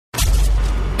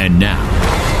And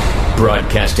now,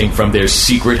 broadcasting from their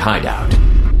secret hideout,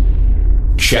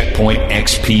 Checkpoint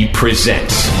XP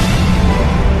presents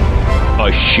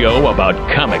a show about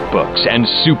comic books and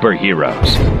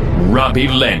superheroes. Robbie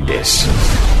Landis,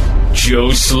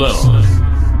 Joe Sloan,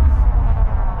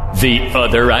 The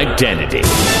Other Identity.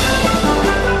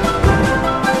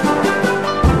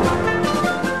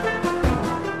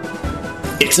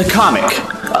 It's a comic,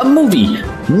 a movie.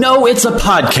 No, it's a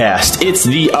podcast. It's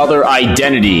The Other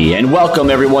Identity. And welcome,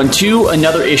 everyone, to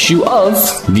another issue of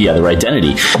The Other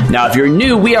Identity. Now, if you're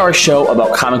new, we are a show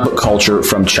about comic book culture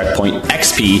from Checkpoint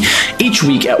XP each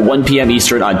week at 1 p.m.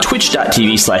 Eastern on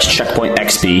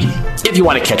twitch.tv/checkpointxp. If you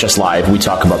want to catch us live, we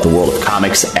talk about the world of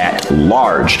comics at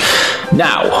large.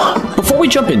 Now, before we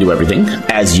jump into everything,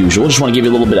 as usual, just want to give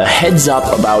you a little bit of heads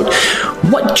up about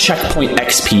what Checkpoint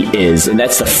XP is. And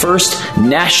that's the first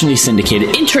nationally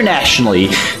syndicated, internationally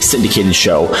syndicated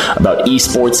show about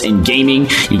esports and gaming.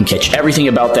 You can catch everything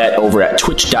about that over at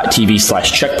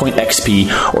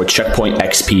twitch.tv/checkpointxp or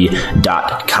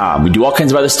checkpointxp.com. We do all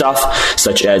kinds of other stuff,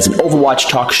 such as an Overwatch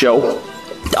talk show,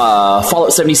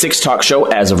 Fallout 76 talk show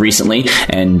as of recently,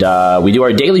 and we do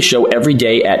our daily show every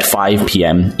day at 5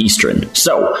 p.m. Eastern.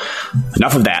 So,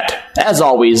 enough of that. As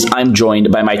always, I'm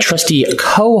joined by my trusty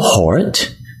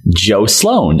cohort, Joe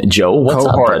Sloan. Joe, what's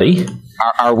up, buddy?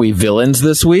 Are we villains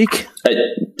this week? I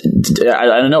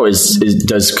don't know.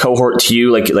 Does cohort to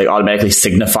you like automatically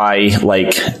signify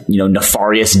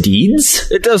nefarious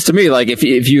deeds? It does to me. Like if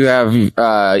you have you've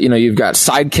got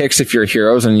sidekicks if you're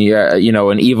heroes, and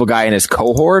an evil guy in his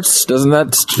cohorts, doesn't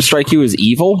that strike you as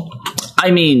evil? I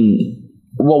mean,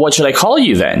 well, what should I call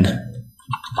you then?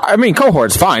 I mean,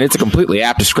 cohort's fine. It's a completely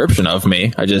apt description of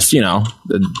me. I just,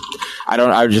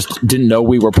 I just didn't know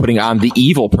we were putting on the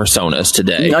evil personas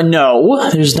today. No,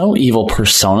 there's no evil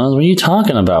personas. What are you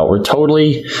talking about? We're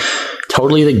totally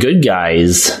the good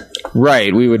guys.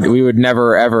 Right. We would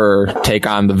never ever take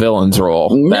on the villain's role.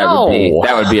 No.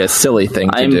 That would be a silly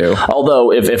thing to do.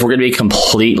 Although, if we're going to be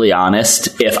completely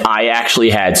honest, if I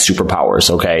actually had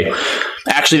superpowers, okay?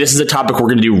 Actually, this is a topic we're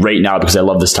going to do right now because I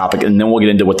love this topic, and then we'll get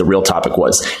into what the real topic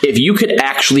was. If you could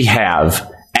actually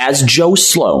have, as Joe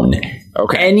Sloan,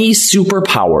 any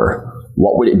superpower,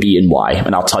 what would it be and why?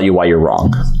 And I'll tell you why you're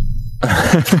wrong.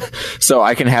 So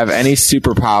I can have any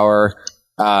superpower,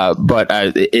 but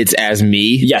it's as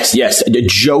me? Yes.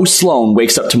 Joe Sloan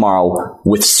wakes up tomorrow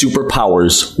with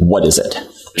superpowers. What is it?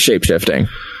 Shapeshifting.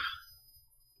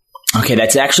 Okay,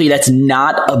 that's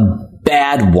not a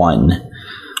bad one.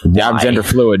 Yeah, I'm gender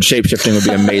fluid. Shapeshifting would be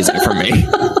amazing for me.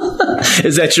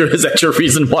 Is that your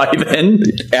reason why then?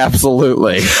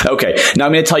 Absolutely. Okay. Now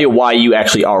I'm going to tell you why you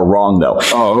actually are wrong, though.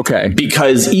 Oh, okay.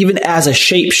 Because even as a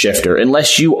shapeshifter,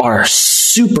 unless you are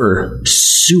super,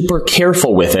 super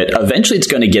careful with it, eventually it's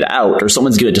going to get out, or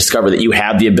someone's going to discover that you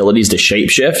have the abilities to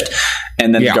shapeshift,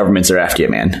 and then the governments are after you,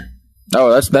 man.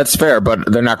 Oh, that's fair,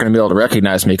 but they're not going to be able to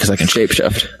recognize me because I can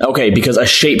shapeshift. Okay, because a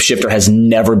shapeshifter has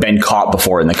never been caught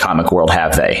before in the comic world,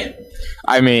 have they?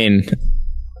 I mean,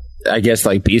 I guess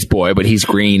like Beast Boy, but he's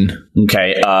green.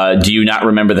 Okay, do you not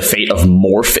remember the fate of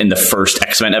Morph in the first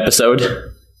X-Men episode?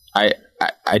 I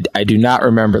do not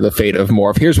remember the fate of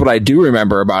Morph. Here's what I do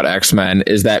remember about X-Men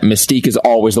is that Mystique is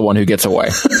always the one who gets away.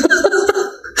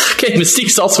 Okay,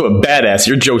 Mystique's also a badass.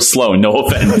 You're Joe Sloan, no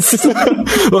offense.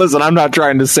 Listen, I'm not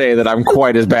trying to say that I'm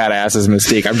quite as badass as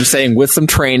Mystique. I'm just saying with some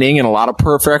training and a lot of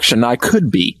perfection, I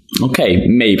could be. Okay,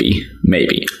 maybe.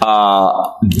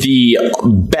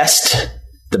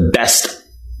 The best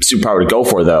superpower to go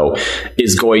for, though,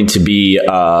 is going to be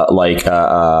a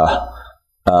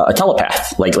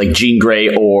telepath, like Jean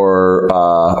Grey or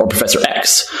Professor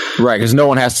X. Right, because no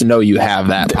one has to know you have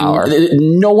that power.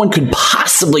 No one could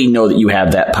possibly know that you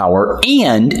have that power.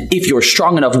 And if you're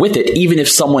strong enough with it, even if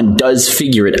someone does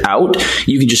figure it out,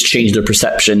 you can just change their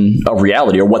perception of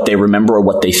reality or what they remember or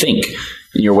what they think.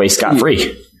 And you're way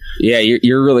scot-free. Yeah,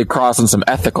 you're really crossing some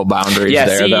ethical boundaries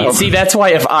there, though. See, that's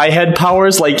why if I had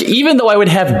powers, like, even though I would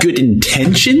have good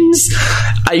intentions,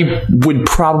 I would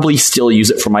probably still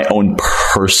use it for my own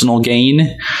personal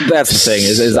gain. That's the thing,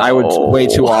 is I would, way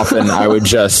too often, I would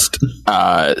just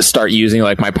start using,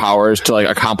 like, my powers to, like,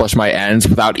 accomplish my ends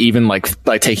without even, like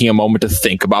taking a moment to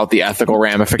think about the ethical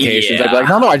ramifications. Yeah. I'd be like,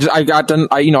 no, I got done,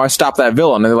 I stopped that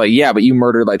villain. And they're like, yeah, but you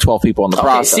murdered, like, 12 people in the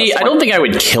process. See, I don't think I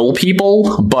would kill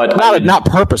people, but... Not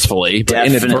purposefully.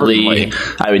 Definitely,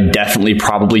 I would definitely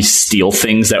probably steal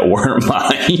things that weren't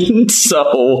mine.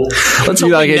 So let's hope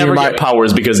we never get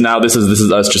powers, because now this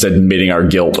is us just admitting our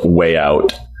guilt way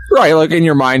out. Right, like in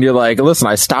your mind, you're like, listen,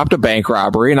 I stopped a bank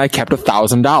robbery and I kept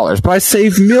 $1,000, but I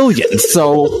saved millions.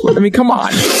 So, I mean, come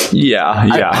on.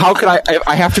 Yeah. How could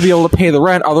I have to be able to pay the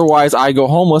rent, otherwise I go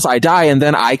homeless, I die, and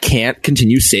then I can't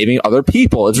continue saving other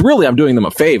people. It's really, I'm doing them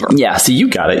a favor. Yeah, see, you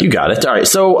got it. All right,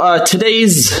 so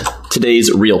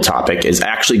today's real topic is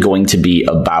actually going to be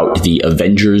about the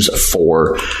Avengers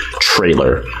 4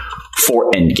 trailer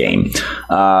for Endgame.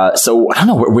 So, I don't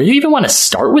know, where do you even want to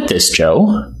start with this,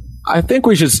 Joe? I think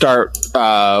we should start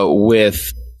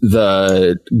with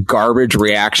the garbage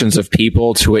reactions of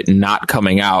people to it not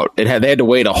coming out. They had to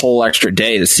wait a whole extra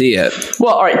day to see it.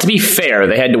 Well, all right, to be fair,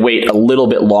 they had to wait a little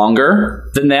bit longer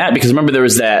than that, because remember there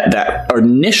was that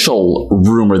initial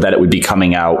rumor that it would be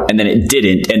coming out, and then it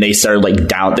didn't, and they started like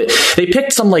down. They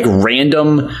picked some like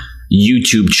random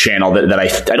YouTube channel that I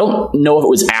don't know if it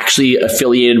was actually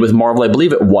affiliated with Marvel. I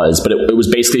believe it was, but it was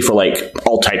basically for like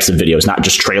all types of videos, not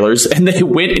just trailers. And they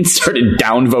went and started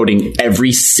downvoting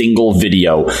every single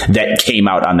video that came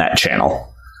out on that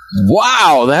channel.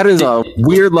 Wow, that is a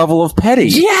weird level of petty.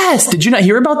 Yes. Did you not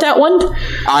hear about that one?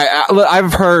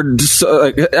 I've heard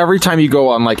every time you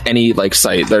go on like any like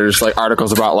site, there's like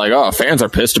articles about like, oh, fans are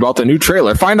pissed about the new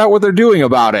trailer. Find out what they're doing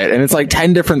about it. And it's like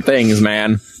 10 different things,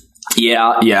 man.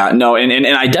 Yeah, no, and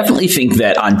I definitely think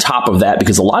that on top of that,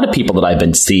 because a lot of people that I've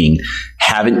been seeing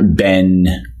haven't been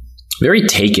very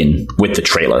taken with the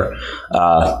trailer,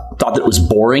 thought that it was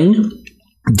boring,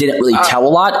 didn't really tell a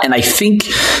lot, and I think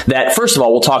that, first of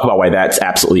all, we'll talk about why that's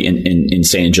absolutely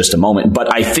insane in just a moment,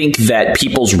 but I think that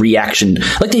people's reaction,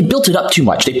 like they built it up too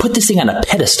much. They put this thing on a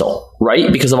pedestal,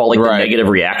 right? Because of all like the negative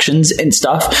reactions and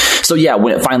stuff. So yeah,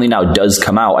 when it finally now does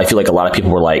come out, I feel like a lot of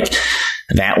people were like,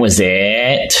 that was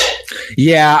it.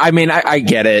 Yeah, I mean, I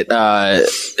get it,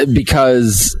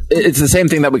 because it's the same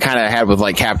thing that we kind of had with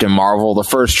like Captain Marvel. The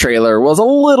first trailer was a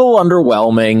little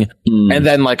underwhelming, and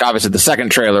then like obviously the second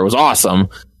trailer was awesome.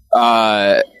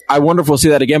 I wonder if we'll see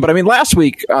that again. But I mean, last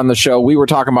week on the show, we were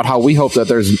talking about how we hope that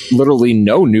there's literally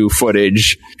no new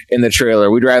footage in the trailer.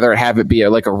 We'd rather have it be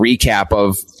like a recap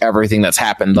of everything that's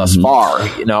happened thus far.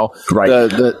 You know, right?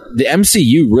 The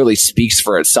MCU really speaks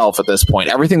for itself at this point.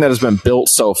 Everything that has been built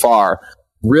so far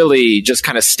really just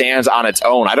kind of stands on its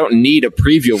own. I don't need a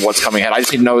preview of what's coming ahead. I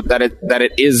just need to know that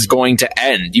it is going to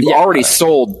end. You've already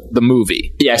sold the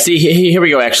movie. Yeah, see, here we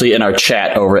go, actually, in our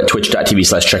chat over at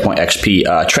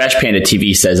twitch.tv/checkpointxp. Trash Panda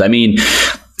TV says, I mean,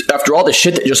 after all the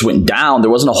shit that just went down, there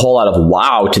wasn't a whole lot of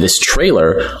wow to this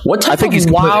trailer. What type I think of he's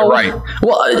wow? Right.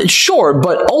 Well, sure,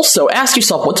 but also ask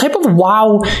yourself, what type of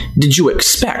wow did you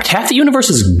expect? Half the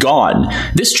universe is gone.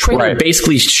 This trailer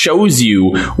basically shows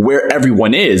you where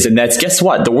everyone is, and that's, guess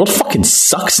what? The world fucking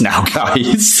sucks now,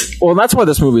 guys. Well, that's why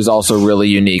this movie is also really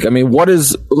unique. I mean, what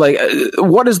is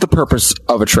the purpose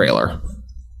of a trailer?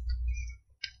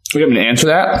 We have to answer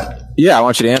that? Yeah, I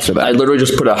want you to answer that. I literally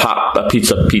just put a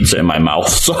pizza in my mouth.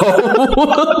 So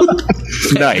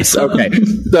nice. Okay.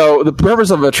 So the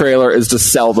purpose of a trailer is to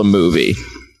sell the movie.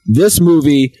 This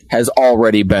movie has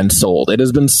already been sold. It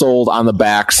has been sold on the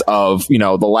backs of, the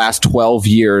last 12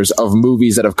 years of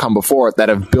movies that have come before it that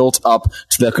have built up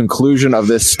to the conclusion of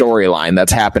this storyline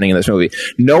that's happening in this movie.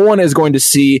 No one is going to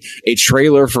see a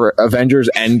trailer for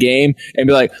Avengers End Game and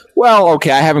be like, well,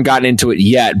 okay, I haven't gotten into it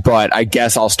yet, but I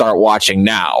guess I'll start watching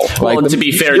now. Well, to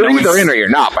be fair, you're either in or you're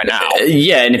not by now.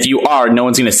 Yeah, and if you are, no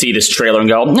one's going to see this trailer and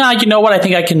go, nah, you know what? I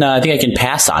think I can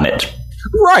pass on it.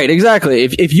 Right, exactly.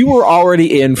 If you were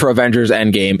already in for Avengers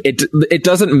Endgame, it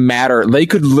doesn't matter. They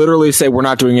could literally say, we're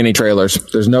not doing any trailers.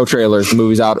 There's no trailers. The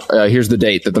movie's out. Here's the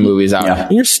date that the movie's out. Yeah.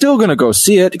 And you're still going to go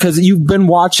see it because you've been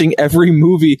watching every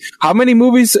movie. How many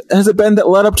movies has it been that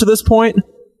led up to this point?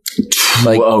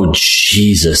 Oh,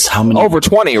 Jesus. How many? Over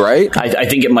 20, right? I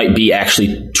think it might be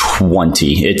actually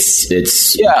 20.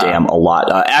 It's damn a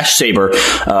lot. Ash Saber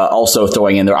also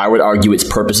throwing in there, I would argue its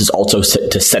purpose is also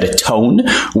to set a tone,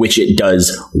 which it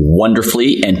does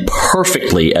wonderfully and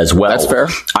perfectly as well. That's fair.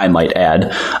 I might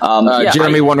add.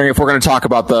 Jeremy wondering if we're going to talk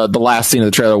about the last scene of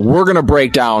the trailer. We're going to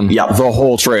break down the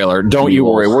whole trailer. Don't you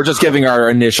worry. We're just giving our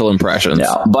initial impressions.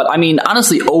 Yeah. But I mean,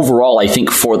 honestly, overall, I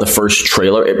think for the first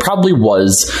trailer, it probably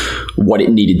was what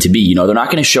it needed to be. They're not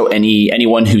going to show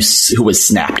anyone who was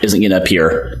snapped isn't going to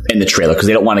appear in the trailer because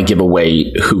they don't want to give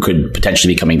away who could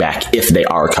potentially be coming back if they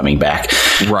are coming back.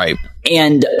 Right.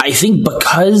 And I think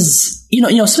because,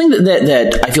 something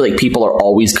that I feel like people are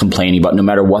always complaining about, no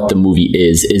matter what the movie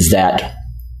is that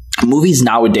movies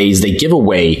nowadays, they give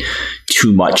away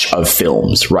too much of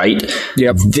films, right?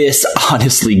 Yep. This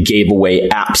honestly gave away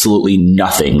absolutely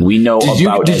nothing. We know Did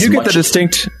you get the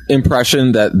distinct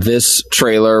impression that this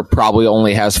trailer probably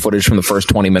only has footage from the first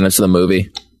 20 minutes of the movie?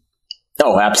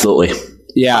 Oh, absolutely.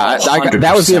 Yeah,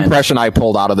 that was the impression I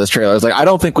pulled out of this trailer. I was like, I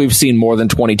don't think we've seen more than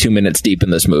 22 minutes deep in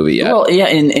this movie yet. Well, yeah,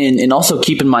 and also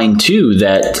keep in mind, too,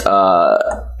 that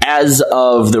as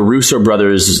of the Russo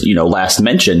brothers, last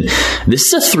mention,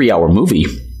 this is a 3-hour movie.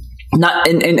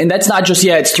 And that's not just,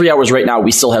 it's 3 hours right now.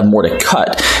 We still have more to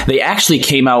cut. They actually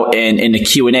came out and in the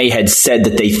Q&A had said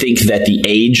that they think that the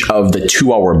age of the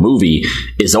 2-hour movie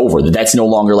is over, that that's no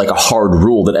longer like a hard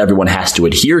rule that everyone has to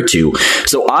adhere to.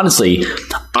 So honestly,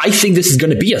 I think this is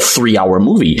going to be a 3-hour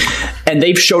movie, and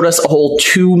they've showed us a whole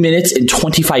 2 minutes and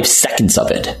 25 seconds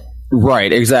of it.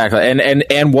 Right, exactly.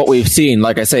 And what we've seen,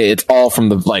 like I say, it's all from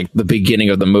the beginning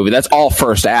of the movie. That's all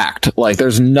first act. Like,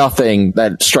 there's nothing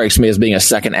that strikes me as being a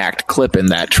second act clip in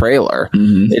that trailer.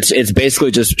 Mm-hmm. It's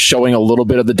basically just showing a little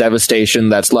bit of the devastation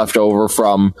that's left over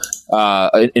from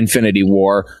Infinity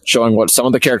War, showing what some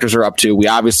of the characters are up to. We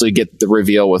obviously get the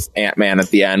reveal with Ant-Man at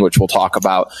the end, which we'll talk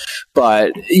about.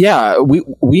 But yeah,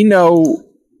 we know,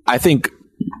 I think,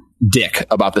 Dick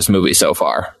about this movie so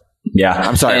far. Yeah,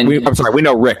 I'm sorry. We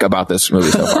know Rick about this movie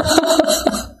so far.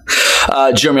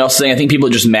 Jeremy also saying, I think people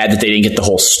are just mad that they didn't get the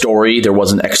whole story. There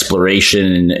wasn't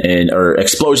exploration or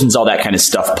explosions, all that kind of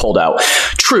stuff pulled out.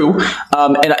 True,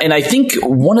 and I think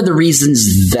one of the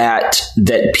reasons that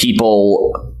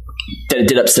it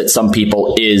did upset some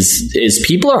people is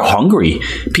people are hungry.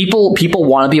 People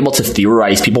want to be able to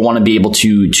theorize. People want to be able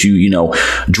to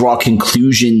draw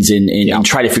conclusions and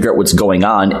try to figure out what's going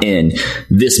on. And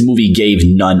this movie gave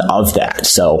none of that.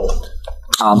 So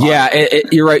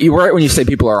you're right. You're right when you say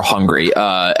people are hungry.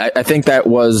 I think that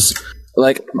was,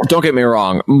 like, don't get me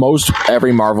wrong, most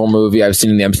every Marvel movie I've seen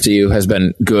in the MCU has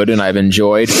been good and I've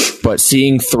enjoyed, but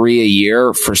seeing 3 a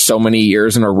year for so many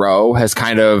years in a row has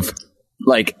kind of,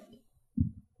 like,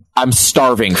 I'm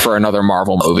starving for another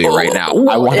Marvel movie right now.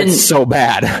 I want it so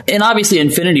bad. And obviously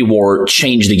Infinity War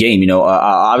changed the game.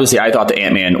 Obviously I thought the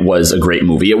Ant-Man was a great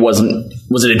movie. Was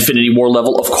it Infinity War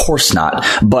level? Of course not.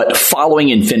 But following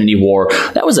Infinity War,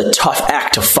 that was a tough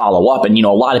act to follow up. And, a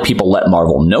lot of people let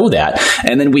Marvel know that.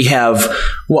 And then we have,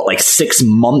 6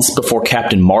 months before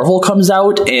Captain Marvel comes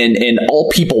out. And all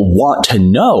people want to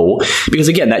know, because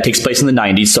again, that takes place in the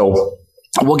 90s. So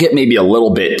we'll get maybe a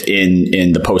little bit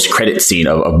in the post-credit scene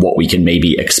of what we can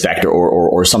maybe expect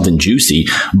or something juicy.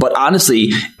 But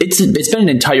honestly, it's been an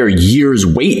entire year's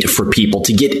wait for people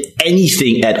to get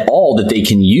anything at all that they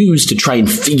can use to try and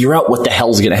figure out what the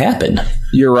hell's going to happen.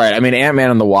 You're right. I mean,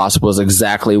 Ant-Man and the Wasp was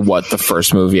exactly what the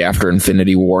first movie after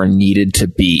Infinity War needed to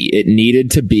be. It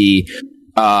needed to be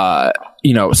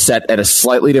set at a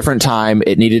slightly different time.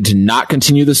 It needed to not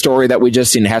continue the story that we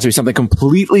just seen. It has to be something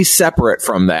completely separate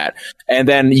from that. And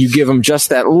then you give them just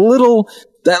that little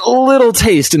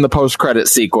taste in the post-credit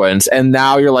sequence. And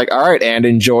now you're like, all right, and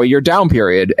enjoy your down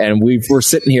period. And we're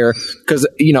sitting here because,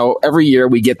 every year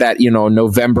we get that,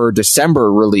 November,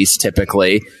 December release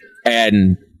typically.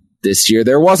 And this year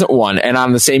there wasn't one. And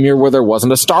on the same year where there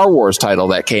wasn't a Star Wars title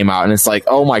that came out. And it's like,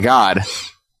 oh my God.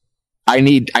 I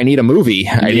need a movie.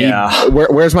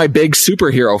 Where's my big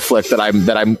superhero flick that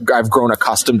I've grown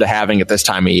accustomed to having at this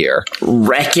time of year?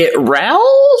 Wreck-It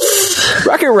Ralph?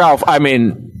 Wreck-It Ralph. I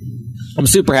mean, I'm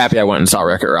super happy I went and saw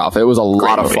Wreck-It Ralph. It was a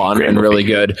lot of fun and really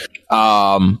good.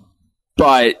 But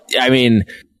I mean,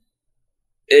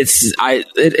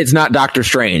 it's not Doctor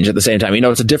Strange at the same time.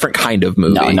 It's a different kind of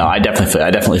movie. No, I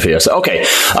definitely feel so. Okay.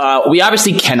 We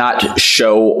obviously cannot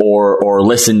show or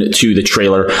listen to the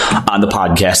trailer on the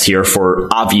podcast here for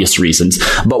obvious reasons.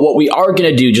 But what we are going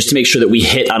to do, just to make sure that we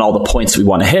hit on all the points we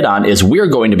want to hit on, is we're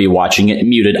going to be watching it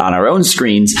muted on our own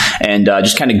screens and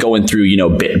just kind of going through,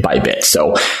 bit by bit.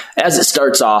 So as it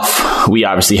starts off, we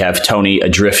obviously have Tony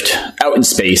adrift out in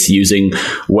space using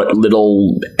what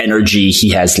little energy he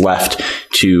has left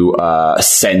to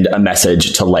send a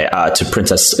message to Leia, to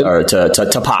Princess, or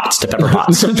to Potts, to Pepper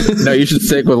Potts. No, you should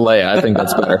stick with Leia. I think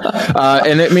that's better.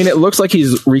 And it looks like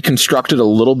he's reconstructed a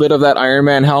little bit of that Iron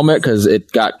Man helmet because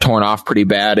it got torn off pretty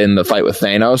bad in the fight with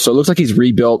Thanos. So it looks like he's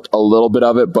rebuilt a little bit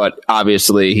of it, but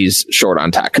obviously he's short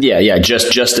on tech. Yeah,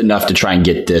 just enough to try and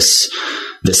get this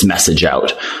message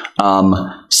out.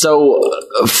 So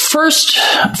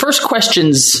first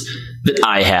questions that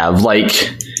I have,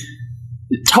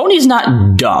 Tony's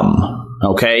not dumb,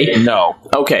 okay? No.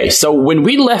 Okay, so when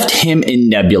we left him in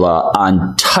Nebula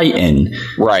on Titan,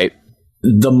 right,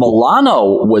 the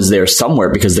Milano was there somewhere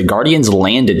because the Guardians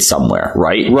landed somewhere,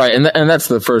 right? Right, and that's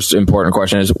the first important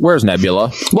question is, where's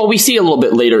Nebula? Well, we see a little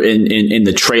bit later in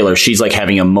the trailer, she's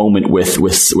having a moment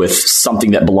with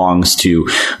something that belongs to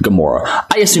Gamora.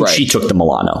 I assume she took the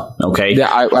Milano, okay? Yeah,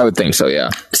 I would think so,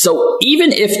 yeah. So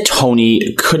even if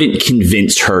Tony couldn't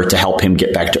convince her to help him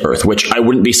get back to Earth, which I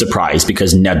wouldn't be surprised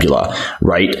because Nebula,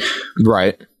 right?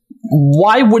 Right.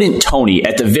 why wouldn't Tony,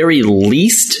 at the very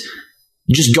least,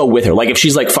 just go with her? Like, if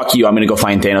she's like, fuck you, I'm going to go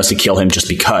find Thanos to kill him just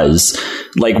because.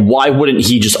 Like, why wouldn't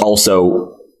he just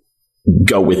also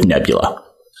go with Nebula?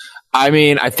 I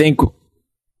mean, I think...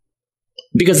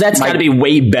 Because that's got to be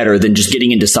way better than just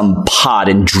getting into some pod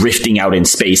and drifting out in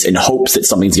space in hopes that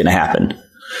something's going to happen.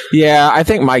 Yeah, I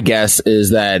think my guess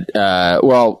is that,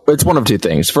 well, it's one of two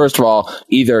things. First of all,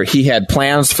 either he had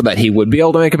plans for that he would be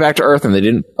able to make it back to Earth and they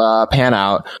didn't pan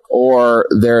out, or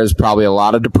there's probably a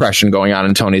lot of depression going on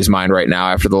in Tony's mind right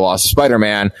now after the loss of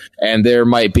Spider-Man, and there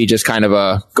might be just kind of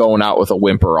a going out with a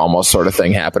whimper almost sort of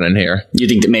thing happening here. You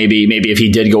think that maybe if he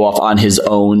did go off on his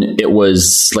own, it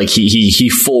was like he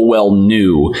full well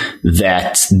knew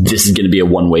that this is going to be a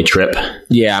one-way trip?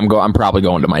 Yeah, I'm probably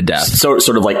going to my death. Sort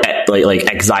of like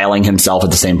exiling himself at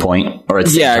the same point, or at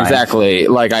the same time. Exactly.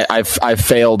 Like I've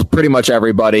failed pretty much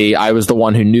everybody. I was the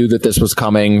one who knew that this was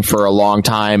coming for a long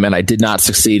time, and I did not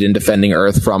succeed in defending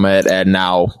Earth from it. And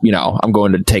now, I'm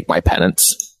going to take my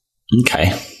penance.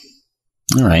 Okay.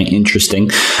 All right, interesting.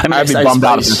 I'd be bummed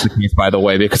out if this is the case, by the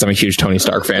way, because I'm a huge Tony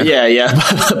Stark fan. Yeah.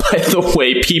 By the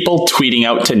way, people tweeting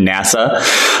out to NASA,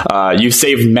 you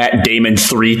saved Matt Damon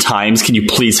 3 times. Can you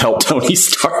please help Tony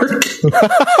Stark?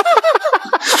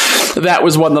 That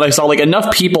was one that I saw. Like,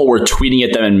 enough people were tweeting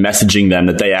at them and messaging them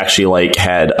that they actually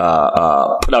had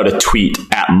put out a tweet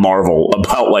at Marvel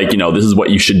about this is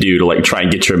what you should do to try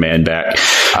and get your man back.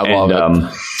 I love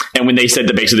it. And when they said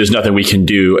that basically there's nothing we can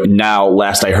do, now,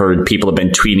 last I heard, people have been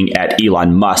tweeting at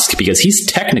Elon Musk because he's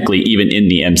technically even in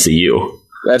the MCU.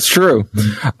 That's true.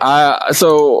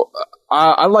 So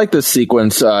I like this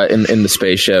sequence in the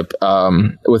spaceship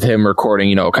with him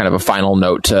recording, kind of a final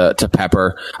note to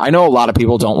Pepper. I know a lot of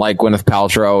people don't like Gwyneth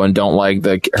Paltrow and don't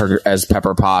like her as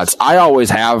Pepper Potts. I always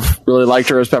have really liked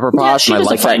her as Pepper Potts, and I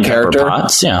like that character.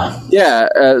 Potts,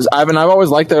 I've always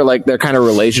liked their kind of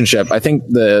relationship. I think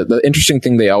the interesting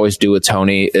thing they always do with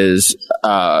Tony is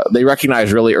they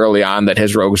recognize really early on that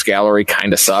his rogues gallery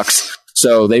kind of sucks.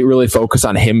 So they really focus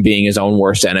on him being his own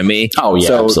worst enemy. Oh yeah,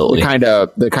 so absolutely.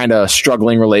 The kind of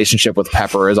struggling relationship with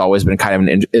Pepper has always been kind of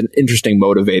an interesting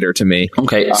motivator to me.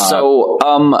 Okay, so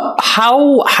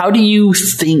how do you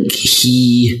think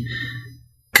he?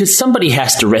 Because somebody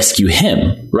has to rescue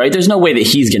him, right? There's no way that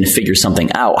he's going to figure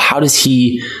something out. How does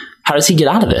he get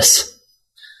out of this?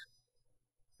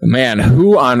 Man,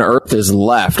 who on Earth is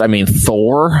left? I mean,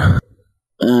 Thor.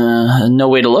 No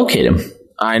way to locate him.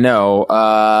 I know.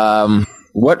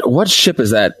 What ship is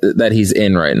that he's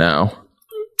in right now?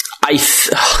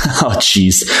 Oh,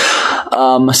 jeez.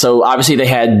 So obviously they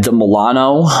had the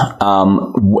Milano.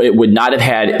 It would not have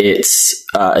had its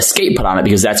escape put on it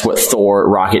because that's what Thor,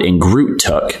 Rocket, and Groot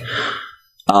took.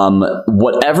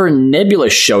 Whatever Nebula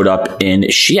showed up in,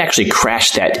 she actually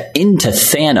crashed that into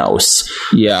Thanos.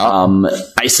 Yeah.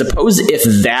 I suppose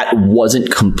if that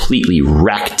wasn't completely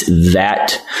wrecked,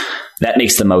 that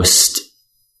makes the most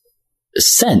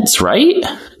sense, right?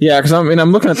 Yeah, because I'm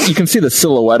looking at, you can see the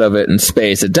silhouette of it in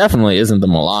space. It definitely isn't the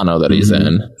Milano that he's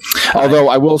in. Although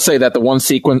I will say that the one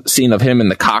scene of him in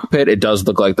the cockpit, it does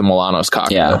look like the Milano's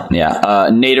cockpit. Yeah.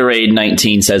 Naderade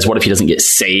 19 says, what if he doesn't get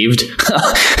saved?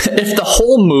 If the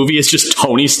whole movie is just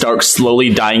Tony Stark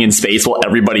slowly dying in space while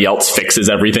everybody else fixes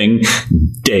everything,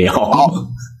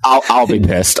 damn. I'll be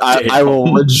pissed. I will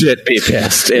legit be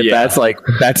pissed if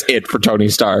that's it for Tony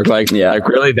Stark.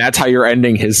 Really, that's how you're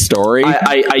ending his story.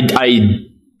 I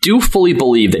do fully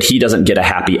believe that he doesn't get a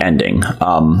happy ending.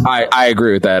 I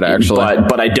agree with that, actually,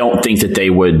 but I don't think that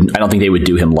they would. I don't think they would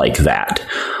do him like that.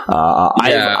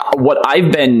 What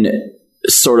I've been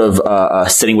sort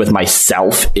of sitting with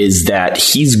myself is that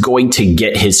he's going to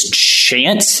get his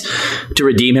chance to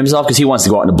redeem himself because he wants to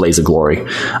go out in a blaze of glory.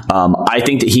 I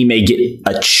think that he may get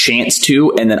a chance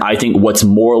to, and then I think what's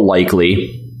more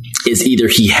likely is either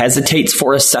he hesitates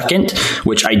for a second,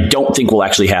 which I don't think will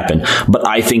actually happen, but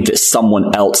I think that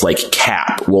someone else like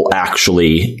Cap will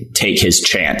actually take his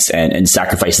chance and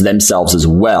sacrifice themselves as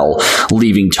well,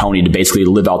 leaving Tony to basically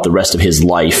live out the rest of his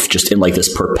life just in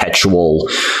this perpetual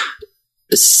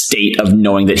state of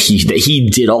knowing that he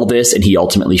did all this and he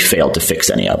ultimately failed to fix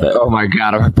any of it. Oh my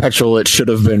god, a perpetual it should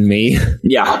have been me.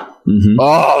 Yeah. Mm-hmm.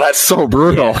 Oh, that's so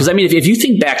brutal. Because if you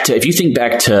think back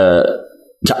to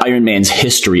Iron Man's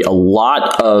history, a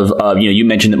lot of you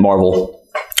mentioned that Marvel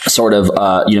sort of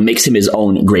makes him his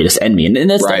own greatest enemy, and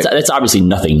that's obviously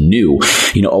nothing new.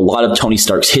 A lot of Tony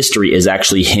Stark's history is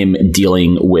actually him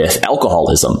dealing with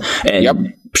alcoholism,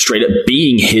 and straight up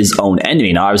being his own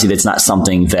enemy. Now, obviously, that's not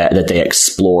something that they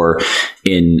explore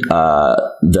in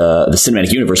the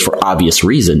cinematic universe for obvious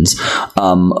reasons.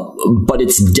 But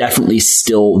it's definitely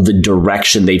still the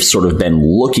direction they've sort of been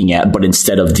looking at. But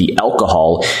instead of the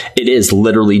alcohol, it is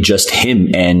literally just him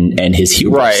and his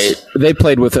hubris. Right. They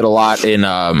played with it a lot in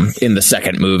the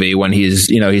second movie when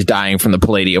he's dying from the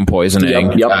palladium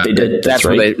poisoning. Yep, they did. That's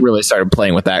right. where they really started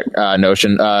playing with that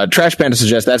notion. Trash Panda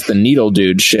suggests that's the Needle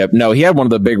Dude ship. No, he had one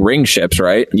of the big ring ships,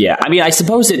 right? Yeah, I mean, I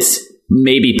suppose it's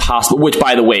maybe possible, which,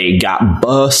 by the way, got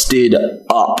busted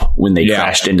up when they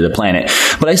crashed into the planet.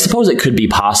 But I suppose it could be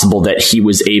possible that he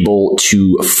was able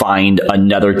to find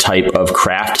another type of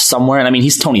craft somewhere. And I mean,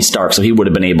 he's Tony Stark, so he would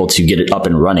have been able to get it up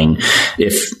and running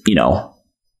if,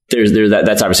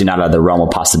 that's obviously not out of the realm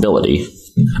of possibility.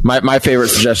 My favorite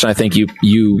suggestion, I think you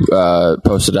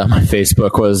posted on my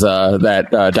Facebook, was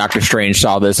that Doctor Strange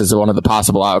saw this as one of the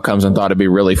possible outcomes and thought it'd be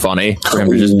really funny for him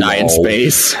to just die in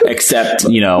space. Except,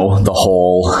 the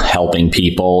whole helping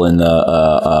people and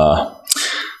the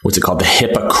what's it called? The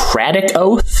Hippocratic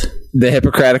Oath? The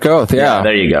Hippocratic Oath, yeah.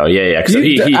 There you go. Yeah. So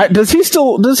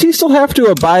does he still have to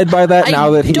abide by that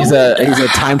now that he's a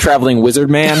time traveling wizard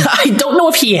man? I don't know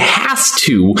if he has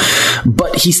to,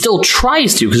 but he still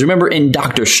tries to. Because remember in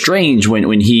Doctor Strange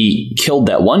when he killed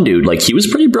that one dude, he was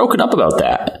pretty broken up about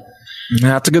that.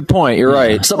 That's a good point. You're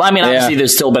right. So, I mean, obviously,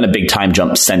 there's still been a big time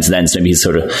jump since then. So maybe he's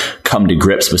sort of come to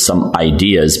grips with some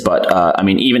ideas. But, I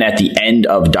mean, even at the end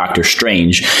of Doctor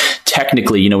Strange,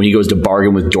 technically, when he goes to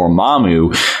bargain with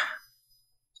Dormammu,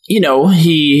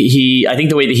 I think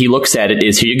the way that he looks at it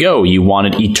is, here you go. You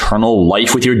wanted eternal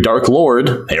life with your Dark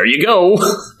Lord. There you go.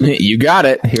 You got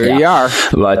it. Here you are.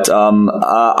 But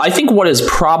I think what is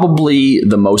probably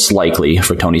the most likely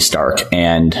for Tony Stark,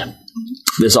 and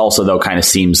this also, though, kind of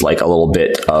seems like a little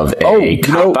bit of a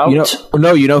cop-out. You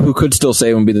know who could still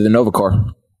save him would be the Nova Corps.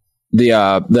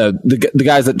 The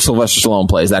guys that Sylvester Stallone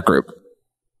plays, that group.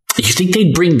 You think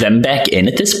they'd bring them back in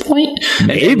at this point?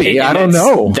 Maybe. I don't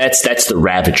know. That's the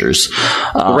Ravagers.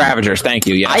 The Ravagers, thank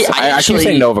you. Yes. I keep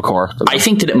saying Nova Corps. I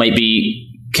think that it might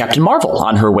be Captain Marvel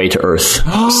on her way to Earth.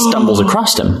 Stumbles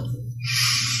across him.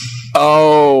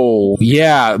 Oh,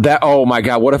 yeah. Oh, my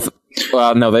God. What if...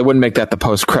 Well, no, they wouldn't make that the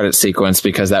post-credit sequence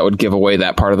because that would give away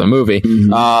that part of the movie.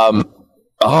 Mm-hmm.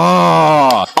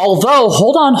 Although,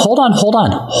 hold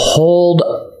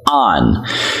on.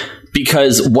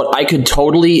 Because what I could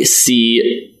totally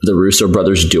see the Russo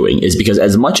brothers doing is, because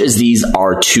as much as these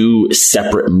are two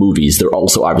separate movies, they're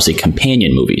also obviously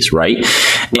companion movies, right?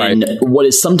 And what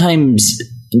is sometimes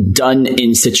done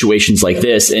in situations like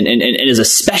this, and is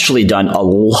especially done a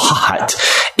lot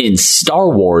in Star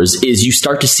Wars, is you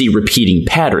start to see repeating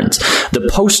patterns. The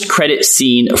post-credit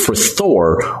scene for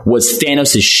Thor was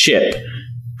Thanos' ship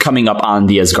coming up on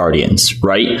the Asgardians,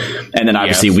 right? And then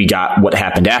obviously we got what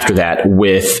happened after that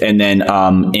and then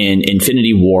in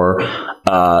Infinity War,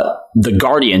 the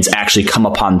Guardians actually come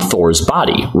upon Thor's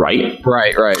body, right?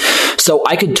 Right. So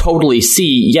I could totally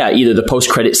see, either the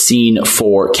post-credit scene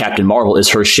for Captain Marvel is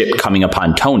her ship coming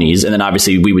upon Tony's, and then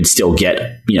obviously we would still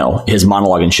get, his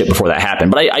monologue and shit before that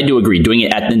happened. But I do agree, doing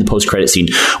it in the post-credit scene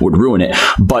would ruin it.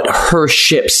 But her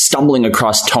ship stumbling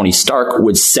across Tony Stark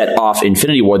would set off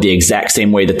Infinity War the exact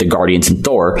same way that the Guardians and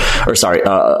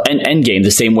Endgame,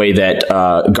 the same way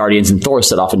that Guardians and Thor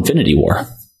set off Infinity War.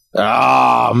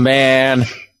 Oh, man.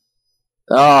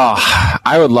 Oh,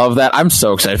 I would love that. I'm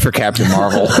so excited for Captain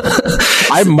Marvel.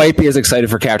 I might be as excited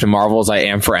for Captain Marvel as I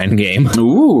am for Endgame.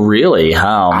 Ooh, really?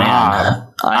 Oh, man.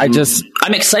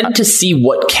 I'm excited to see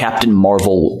what Captain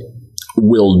Marvel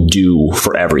will do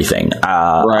for everything.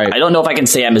 I don't know if I can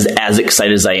say I'm as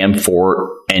excited as I am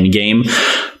for Endgame.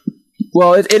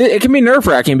 Well, it can be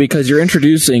nerve-wracking because you're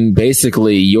introducing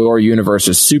basically your universe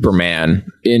as Superman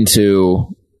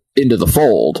into the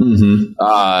fold. Mm-hmm.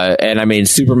 And I mean,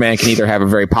 Superman can either have a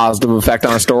very positive effect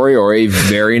on a story or a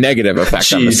very negative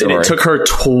effect on the story. And it took her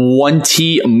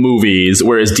 20 movies,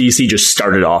 whereas DC just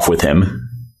started off with him.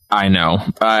 I know.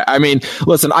 I mean,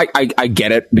 listen, I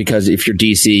get it, because if you're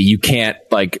DC, you can't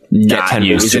get 10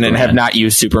 movies in and have not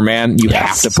used Superman. You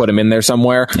have to put him in there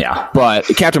somewhere. Yeah. But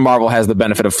Captain Marvel has the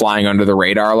benefit of flying under the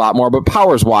radar a lot more, but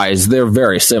powers wise, they're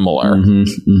very similar. Mm-hmm.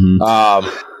 Mm-hmm.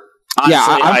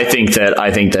 Honestly, I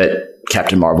think that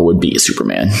Captain Marvel would beat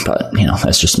Superman, but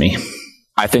that's just me.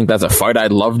 I think that's a fight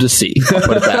I'd love to see. I'll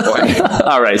put it that way.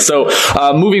 All right, so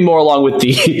moving more along with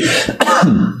the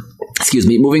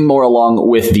Moving more along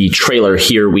with the trailer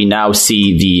here, we now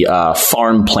see the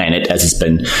farm planet, as it's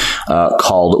been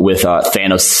called, with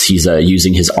Thanos. He's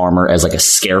using his armor as like a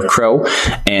scarecrow,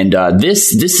 and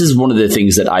this is one of the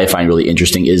things that I find really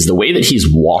interesting is the way that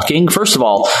he's walking. First of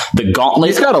all, the gauntlet.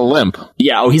 He's got a limp.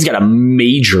 Yeah, he's got a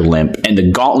major limp, and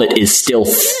the gauntlet is still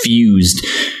fused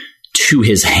to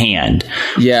his hand.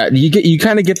 Yeah, you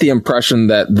kind of get the impression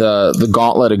that the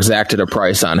gauntlet exacted a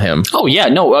price on him. Oh yeah,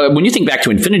 no. When you think back to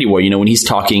Infinity War, when he's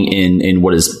talking in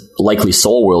what is likely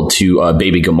Soul World to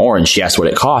Baby Gamora, and she asked what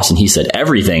it cost, and he said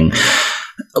everything.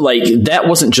 Like that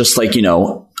wasn't just like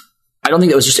I don't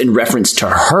think that was just in reference to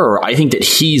her. I think that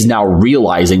he's now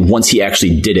realizing once he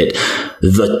actually did it,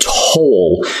 the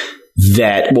toll.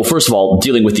 That, well, first of all,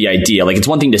 dealing with the idea, like it's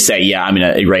one thing to say, yeah, I'm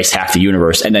going to erase half the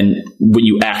universe. And then when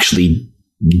you actually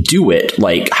do it,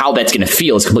 like how that's going to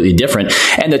feel is completely different.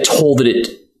 And the toll that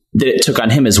it took on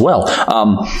him as well.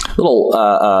 Little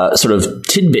sort of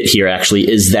tidbit here actually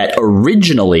is that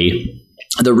originally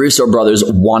the Russo brothers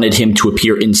wanted him to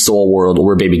appear in Soul World,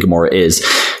 where Baby Gamora is,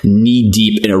 knee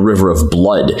deep in a river of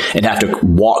blood, and have to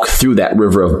walk through that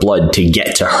river of blood to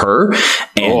get to her.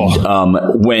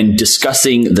 And when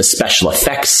discussing the special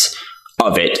effects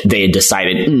of it, they had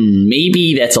decided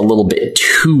maybe that's a little bit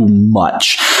too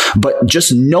much. But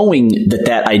just knowing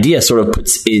that idea sort of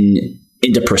puts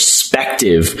into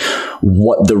perspective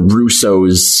what the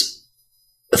Russos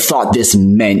thought this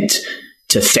meant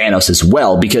to Thanos as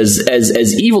well, because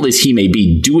as evil as he may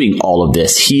be doing all of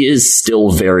this, he is still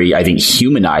very, I think,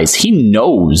 humanized. He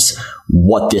knows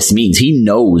what this means. He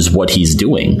knows what he's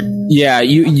doing. Yeah,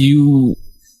 you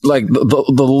like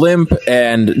the limp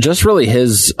and just really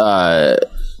his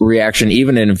reaction,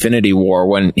 even in Infinity War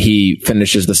when he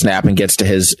finishes the snap and gets to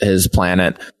his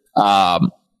planet.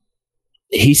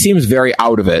 He seems very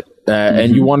out of it.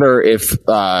 And you wonder if,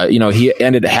 he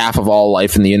ended half of all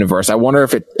life in the universe. I wonder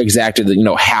if it exacted,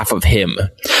 half of him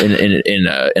in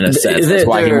a sense. That's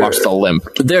why he walks the limp.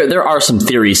 There are some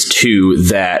theories too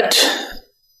that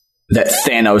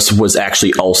Thanos was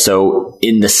actually also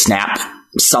in the snap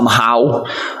somehow.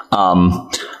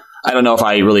 I don't know if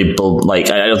I really I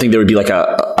don't think there would be like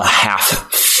a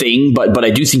half thing, but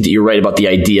I do think that you're right about the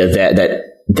idea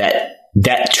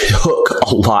that took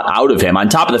a lot out of him, on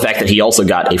top of the fact that he also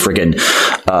got a friggin'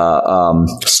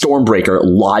 Stormbreaker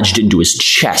lodged into his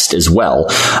chest as well.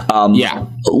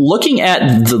 Looking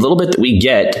at the little bit that we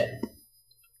get,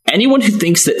 anyone who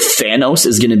thinks that Thanos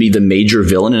is going to be the major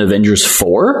villain in Avengers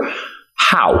 4,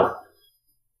 how?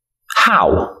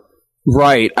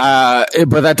 Right.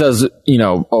 But that does,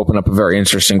 open up a very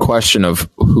interesting question of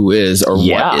who is or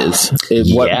what is.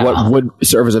 What would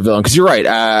serve as a villain? Because you're right.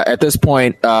 At this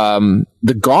point,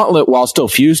 the gauntlet, while still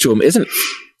fused to him, isn't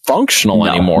functional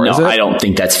anymore, is it? I don't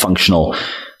think that's functional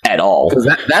at all. Because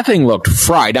that thing looked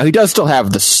fried. Now, he does still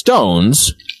have the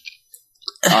stones.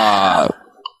 Can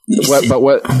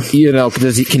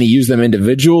he use them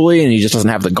individually and he just doesn't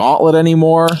have the gauntlet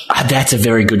anymore? That's a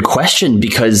very good question,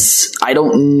 because I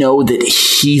don't know that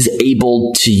he's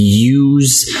able to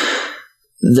use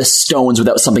the stones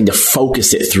without something to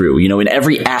focus it through. In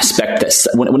every aspect,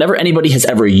 whenever anybody has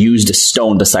ever used a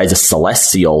stone besides a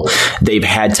celestial, they've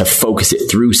had to focus it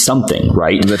through something,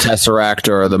 right? The Tesseract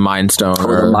or the Mind Stone.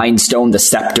 Or the Mind Stone, the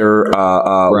Scepter,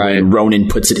 right. When Ronan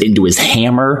puts it into his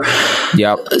hammer.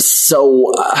 Yep.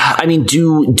 So,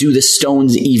 do the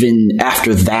stones even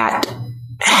after that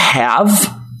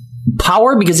have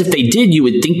power? Because if they did, you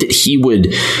would think that he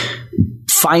would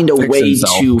find a way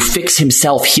to fix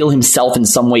himself, heal himself in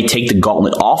some way, take the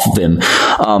gauntlet off of him.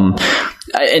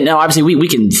 And now, obviously, we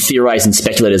can theorize and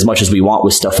speculate as much as we want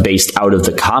with stuff based out of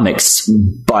the comics,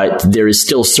 but there is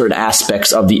still certain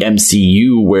aspects of the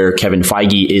MCU where Kevin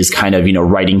Feige is kind of,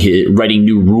 writing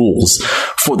new rules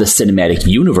for the cinematic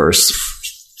universe.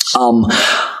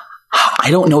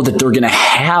 I don't know that they're going to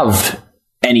have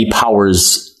any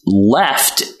powers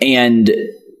left, and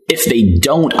if they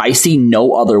don't, I see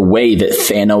no other way that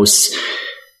Thanos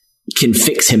can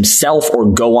fix himself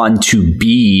or go on to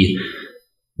be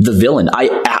the villain.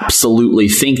 I absolutely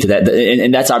think that,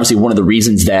 and that's obviously one of the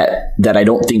reasons that I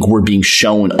don't think we're being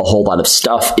shown a whole lot of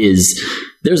stuff, is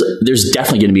there's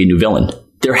definitely going to be a new villain.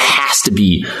 There has to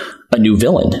be a new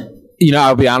villain.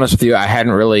 I'll be honest with you, I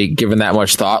hadn't really given that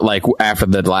much thought. Like, after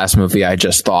the last movie, I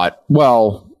just thought,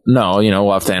 well, no,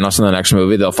 we'll have Thanos in the next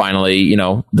movie. They'll finally,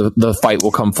 the fight will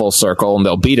come full circle and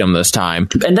they'll beat him this time.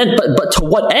 And then, but to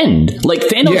what end? Like,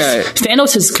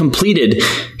 Thanos has completed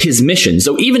his mission.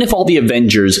 So even if all the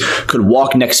Avengers could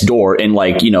walk next door and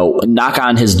knock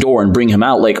on his door and bring him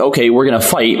out, like, okay, we're going to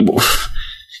fight.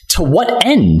 To what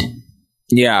end?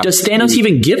 Yeah. Does Thanos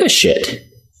even give a shit?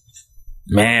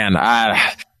 Man,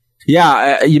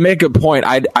 Yeah, you make a good point.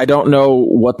 I don't know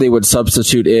what they would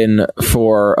substitute in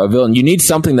for a villain. You need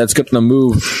something that's going to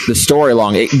move the story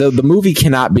along. The movie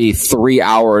cannot be 3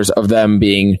 hours of them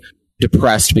being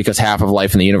depressed because half of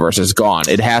life in the universe is gone.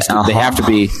 It has to. They have to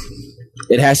be.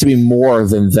 It has to be more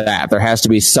than that. There has to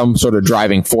be some sort of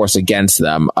driving force against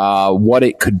them. What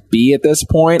it could be at this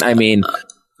point, I mean,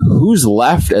 who's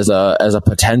left as a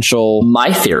potential?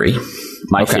 My theory,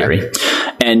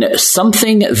 and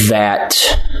something that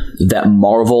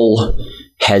Marvel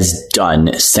has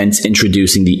done since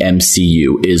introducing the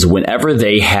MCU is whenever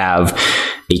they have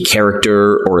a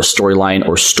character or a storyline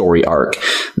or story arc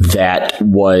that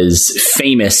was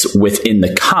famous within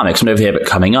the comics, whenever they have it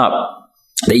coming up,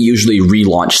 they usually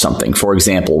relaunch something. For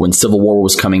example, when Civil War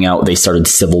was coming out, they started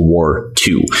Civil War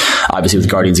 2. Obviously,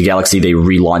 with Guardians of the Galaxy, they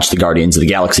relaunched the Guardians of the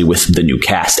Galaxy with the new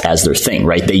cast as their thing,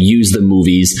 right? They use the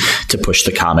movies to push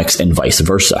the comics and vice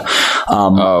versa.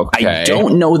 I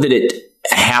don't know that it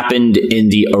happened in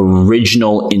the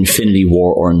original Infinity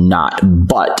War or not,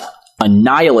 but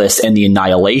Annihilus and the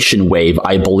Annihilation Wave,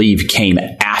 I believe, came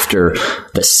after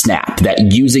the snap.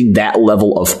 That using that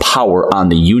level of power on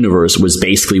the universe was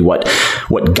basically what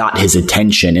got his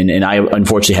attention. And I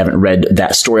unfortunately haven't read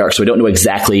that story arc, so I don't know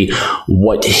exactly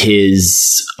what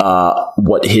his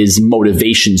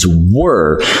motivations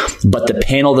were. But the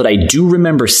panel that I do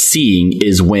remember seeing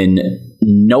is when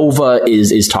Nova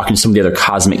is talking to some of the other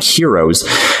cosmic heroes,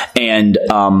 and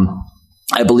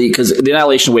I believe, because the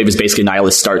Annihilation Wave is basically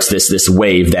Annihilus starts this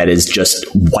wave that is just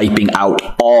wiping out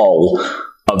all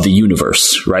of the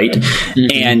universe, right?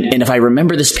 Mm-hmm. And if I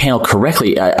remember this panel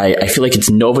correctly, I feel like it's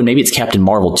Nova, maybe it's Captain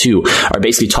Marvel too, are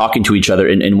basically talking to each other,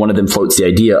 and one of them floats the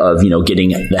idea of, getting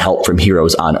the help from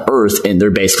heroes on Earth, and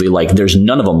they're basically like, there's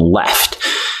none of them left.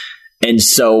 And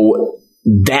so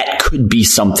that could be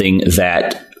something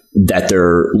that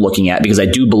they're looking at, because I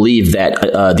do believe that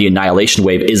the Annihilation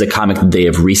Wave is a comic that they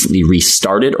have recently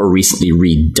restarted or recently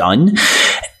redone.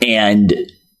 And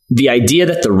the idea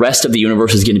that the rest of the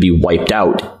universe is going to be wiped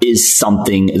out is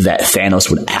something that Thanos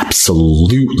would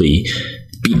absolutely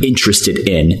be interested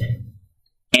in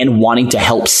and wanting to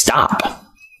help stop.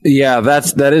 Yeah,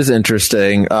 that is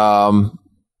interesting. God.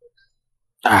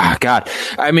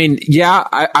 I mean, yeah,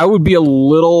 I would be a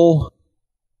little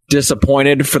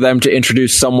disappointed for them to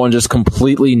introduce someone just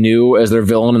completely new as their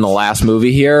villain in the last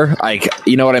movie here. Like,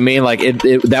 you know what I mean? Like, it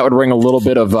that would ring a little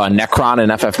bit of Necron and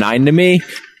FF9 to me.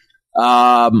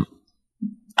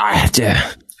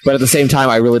 But at the same time,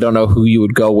 I really don't know who you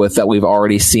would go with that we've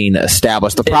already seen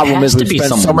established. The problem is we've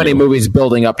spent so many movies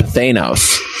building up to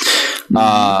Thanos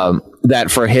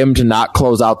that for him to not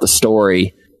close out the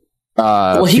story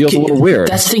feels a little weird.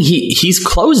 That's the thing. He's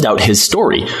closed out his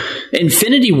story.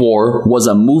 Infinity War was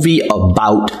a movie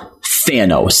about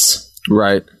Thanos.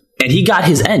 Right. And he got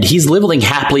his end. He's living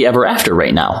happily ever after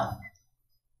right now.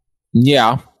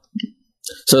 Yeah.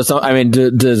 So I mean,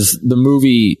 does the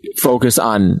movie focus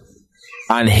on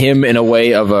him in a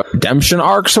way of a redemption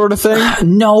arc sort of thing?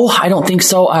 No, I don't think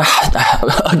so.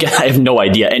 Again, I have no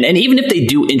idea. And even if they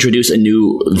do introduce a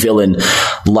new villain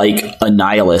like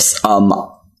Annihilus,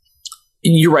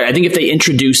 you're right. I think if they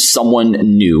introduced someone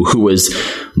new who was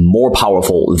more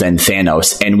powerful than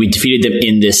Thanos, and we defeated them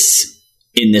in this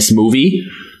movie,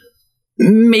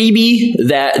 maybe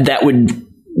that would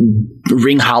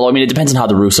ring hollow. I mean, it depends on how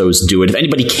the Russos do it. If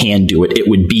anybody can do it, it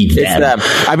would be them. It's them.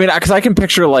 I mean, because I can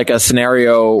picture like a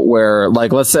scenario where,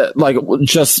 like, let's say, like,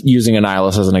 just using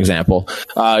Annihilus as an example,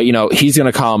 he's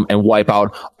going to come and wipe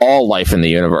out all life in the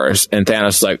universe, and Thanos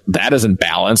is like, that isn't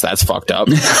balanced. That's fucked up.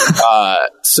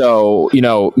 So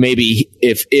maybe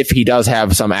if he does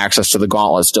have some access to the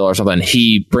gauntlet still or something,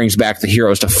 he brings back the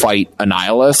heroes to fight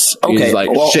Annihilus. Okay, he's like,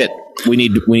 shit. We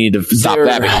need to stop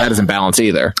that, because that doesn't balance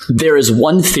either. There is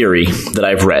one theory that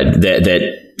I've read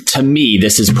that to me,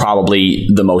 this is probably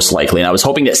the most likely. And I was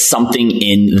hoping that something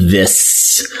in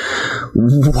this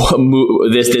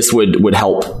would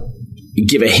help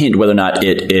give a hint whether or not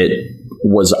it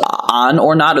was on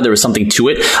or not, or there was something to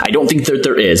it. I don't think that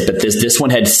there is, but this one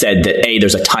had said that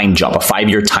there's a time jump, a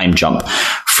 5-year time jump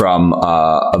from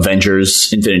Avengers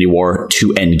Infinity War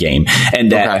to Endgame,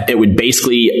 and that it would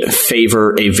basically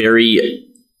favor a very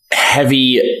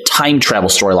heavy time travel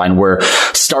storyline where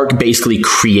Stark basically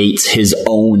creates his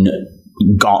own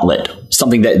gauntlet,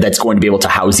 something that's going to be able to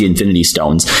house the Infinity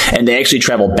Stones. And they actually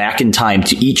travel back in time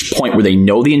to each point where they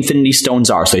know the Infinity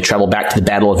Stones are. So they travel back to the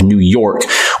Battle of New York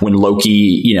when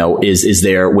Loki, is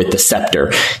there with the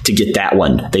scepter to get that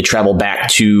one. They travel back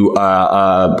to,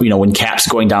 when Cap's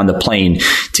going down the plane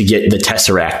to get the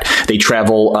Tesseract. They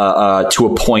travel to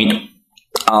a point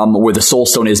where the Soul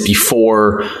Stone is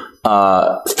before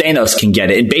Thanos can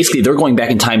get it. And basically, they're going back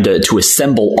in time to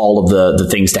assemble all of the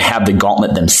things to have the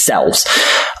gauntlet themselves.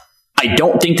 I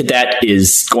don't think that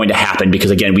is going to happen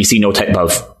because, again, we see no type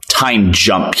of time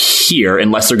jump here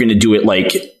unless they're going to do it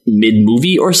like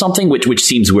mid-movie or something, which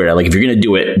seems weird. Like, if you're going to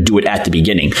do it at the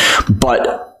beginning.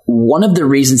 But one of the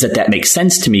reasons that makes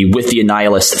sense to me with the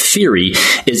Annihilus theory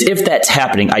is if that's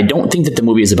happening, I don't think that the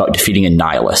movie is about defeating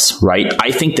Annihilus, right?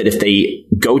 I think that if they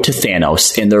go to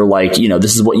Thanos and they're like,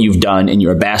 this is what you've done and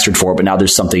you're a bastard for it, but now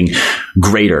there's something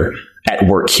greater at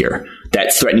work here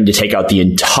that's threatening to take out the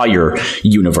entire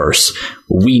universe.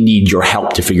 We need your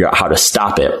help to figure out how to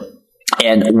stop it.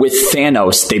 And with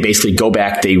Thanos, they basically go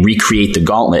back, they recreate the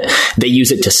gauntlet, they use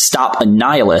it to stop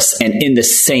Annihilus, and in the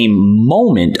same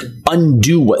moment,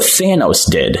 undo what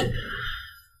Thanos did.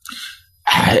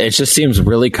 It just seems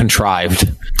really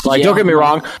contrived. Like, don't get me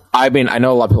wrong. I mean, I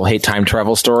know a lot of people hate time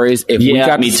travel stories.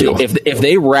 If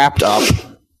they wrapped up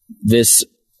this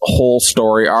whole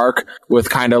story arc with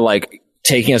kind of like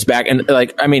taking us back, and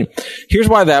like, I mean, here's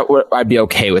why I'd be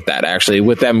okay with that, actually,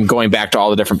 with them going back to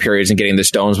all the different periods and getting the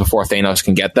stones before Thanos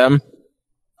can get them.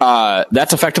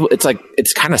 That's effectively,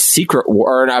 it's kind of Secret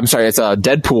War, I'm sorry, it's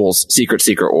Deadpool's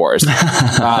Secret Wars.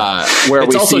 Where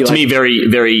it's we also, see, to me, very,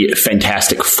 very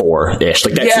Fantastic Four-ish.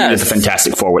 Like, that scene that the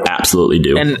Fantastic Four would absolutely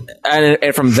do. And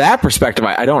from that perspective,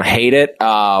 I don't hate it.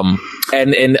 And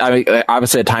I mean,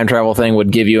 obviously a time travel thing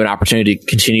would give you an opportunity to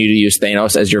continue to use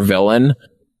Thanos as your villain.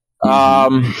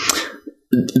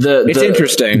 It's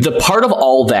interesting. The part of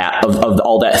all that, of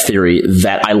all that theory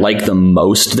that I like the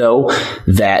most, though,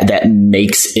 that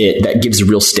makes it, that gives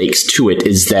real stakes to it,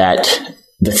 is that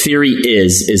the theory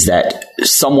is that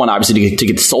someone, obviously, to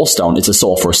get the Soul Stone, it's a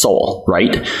soul for a soul,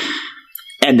 right?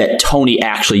 And that Tony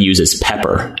actually uses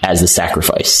Pepper as the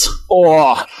sacrifice.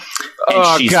 God.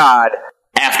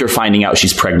 After finding out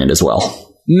she's pregnant as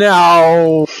well.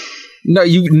 No,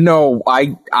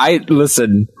 I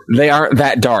listen, they aren't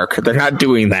that dark. They're not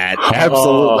doing that.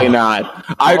 Absolutely not.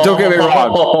 Don't get me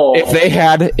wrong. If they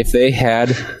had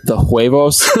the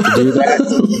huevos to do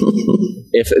that,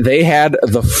 if they had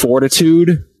the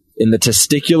fortitude in the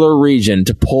testicular region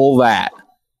to pull that,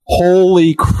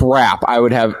 holy crap, I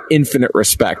would have infinite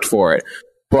respect for it.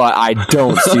 But I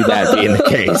don't see that being the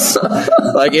case.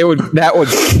 Like, that would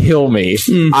kill me.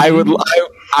 Mm-hmm.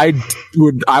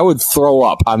 I would throw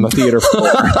up on the theater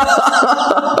floor.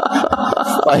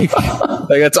 like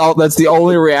that's the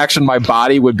only reaction my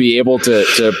body would be able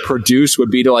to produce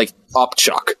would be to like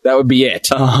upchuck. That would be it.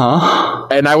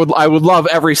 And I would love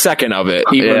every second of it,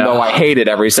 even though I hated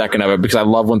every second of it, because I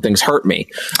love when things hurt me.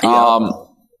 No,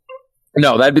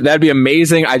 that'd be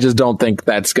amazing. I just don't think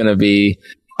that's going to be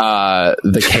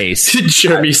the case.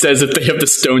 Jeremy says if they have the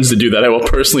stones to do that, I will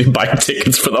personally buy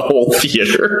tickets for the whole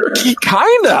theater.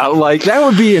 Kinda, like, that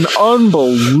would be an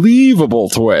unbelievable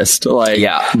twist. Like,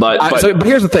 but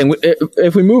here's the thing: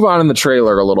 if we move on in the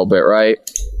trailer a little bit, right?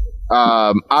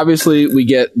 Obviously, we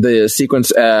get the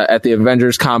sequence at the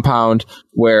Avengers compound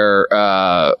where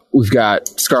we've got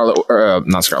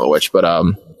not Scarlet Witch, but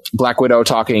Black Widow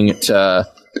talking to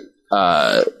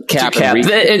Cap.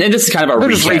 And this is kind of a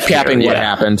recapping what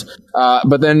happened.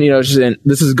 But then, she's in,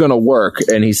 this is going to work.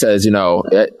 And he says,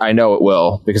 I know it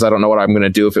will, because I don't know what I'm going to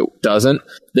do if it doesn't.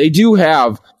 They do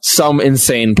have some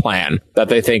insane plan that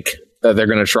they think that they're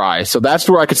going to try. So that's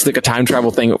where I could stick a time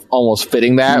travel thing almost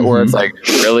fitting that, where it's like,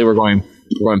 really, we're going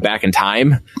back in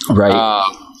time. Right.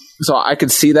 So I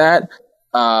could see that.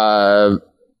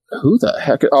 Who the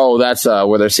heck? Oh, that's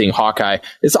where they're seeing Hawkeye.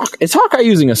 Is Hawkeye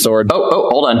using a sword? Oh,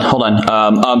 hold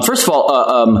on. First of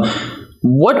all,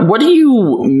 what do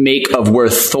you make of where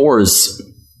Thor's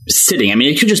sitting? I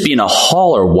mean, it could just be in a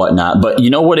hall or whatnot, but you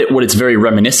know what it's very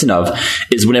reminiscent of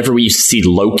is whenever we used to see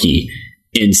Loki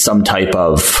in some type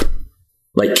of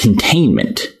like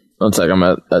containment. One second,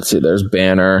 let's see. There's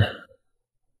Banner.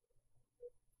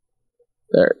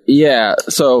 There, yeah.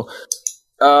 So.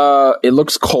 It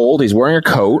looks cold. He's wearing a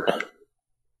coat.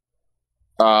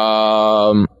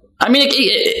 I mean,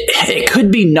 it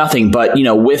could be nothing, but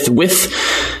with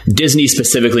Disney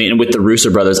specifically, and with the Russo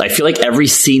brothers, I feel like every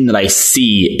scene that I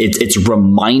see, it's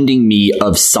reminding me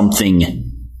of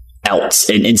something else,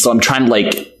 and so I'm trying to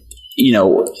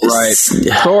right.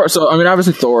 Thor. So I mean,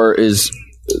 obviously Thor is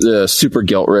super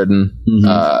guilt-ridden.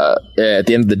 At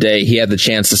the end of the day, he had the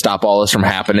chance to stop all this from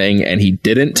happening, and he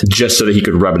didn't. Just so that he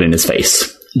could rub it in his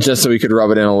face. Just so he could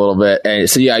rub it in a little bit. And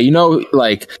so,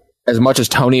 like, as much as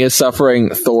Tony is suffering,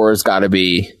 Thor's got to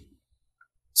be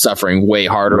suffering way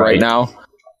harder right now.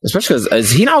 Especially because,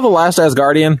 is he now the last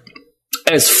Asgardian?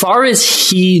 as far as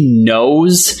he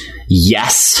knows,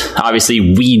 yes.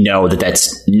 Obviously, we know that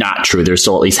that's not true. There's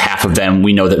still at least half of them.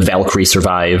 We know that Valkyrie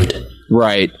survived.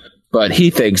 Right. But he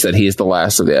thinks that he's the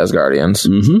last of the Asgardians.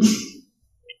 Mm-hmm.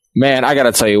 Man, I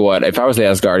gotta tell you what, if I was the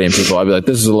Asgardian people, I'd be like,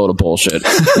 this is a load of bullshit.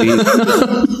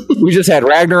 We just had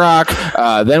Ragnarok,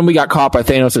 then we got caught by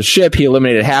Thanos' ship, he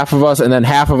eliminated half of us, and then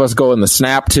half of us go in the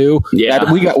snap too.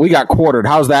 Yeah. We got quartered.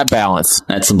 How's that balance?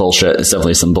 That's some bullshit. It's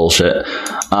definitely some bullshit.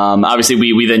 Obviously,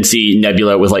 we then see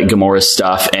Nebula with like Gamora's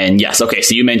stuff, and yes, okay,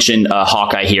 so you mentioned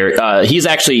Hawkeye here. He's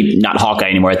actually not Hawkeye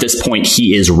anymore. At this point,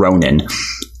 he is Ronin.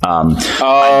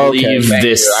 I believe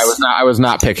this. I was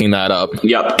not picking that up.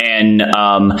 Yep, and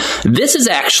this is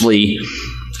actually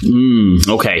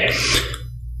okay.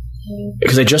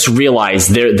 Because I just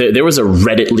realized there was a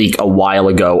Reddit leak a while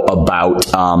ago about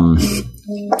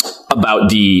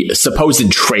the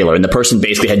supposed trailer, and the person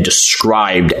basically had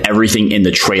described everything in the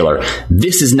trailer.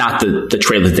 This is not the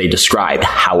trailer that they described.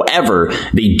 However,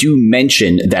 they do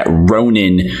mention that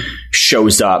Ronin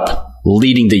shows up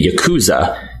leading the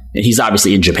Yakuza. And he's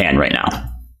obviously in Japan right now.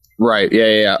 Right,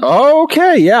 yeah.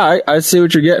 Okay, yeah, I see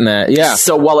what you're getting at, yeah.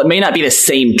 So while it may not be the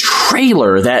same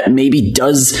trailer, that maybe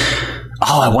does...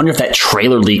 Oh, I wonder if that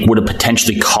trailer leak would have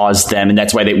potentially caused them, and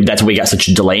that's why we got such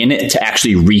a delay in it, to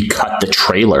actually recut the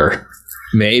trailer.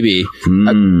 Maybe.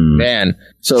 Man.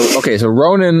 So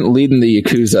Ronin leading the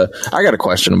Yakuza. I got a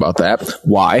question about that.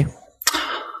 Why?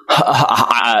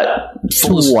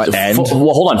 To what end?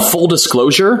 Well, hold on. Full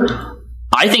disclosure...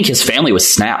 I think his family was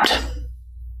snapped.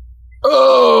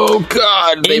 Oh,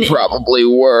 God, they probably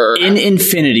were. In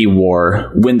Infinity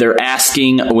War, when they're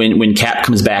asking, when Cap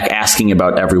comes back asking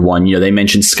about everyone, they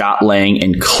mentioned Scott Lang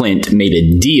and Clint made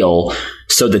a deal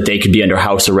so that they could be under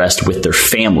house arrest with their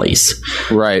families.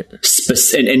 Right.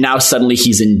 And now suddenly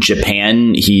he's in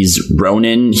Japan. He's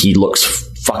Ronin. He looks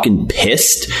fucking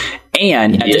pissed.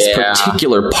 And at this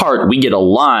particular part, we get a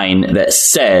line that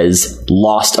says,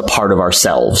 "Lost a part of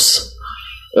ourselves."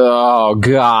 Oh,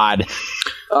 God.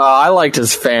 I liked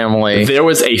his family. There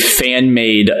was a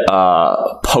fan-made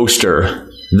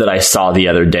poster that I saw the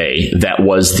other day that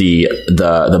was the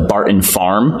Barton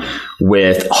farm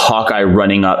with Hawkeye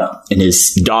running up and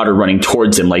his daughter running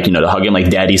towards him, like, to hug him like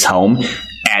daddy's home,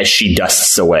 as she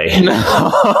dusts away. No.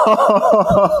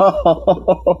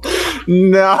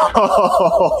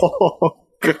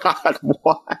 God,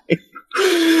 why?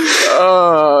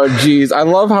 Oh, geez. I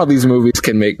love how these movies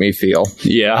can make me feel.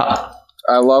 Yeah.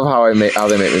 I love how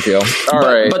they make me feel.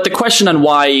 Right. But the question on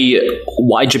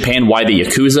why Japan, why the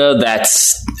Yakuza,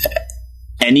 that's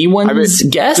anyone's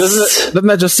guess. Doesn't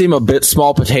that just seem a bit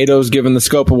small potatoes given the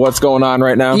scope of what's going on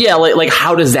right now? Yeah, like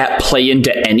how does that play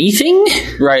into anything?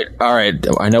 Right. All right.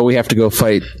 I know we have to go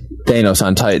fight Thanos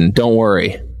on Titan. Don't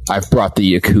worry. I've brought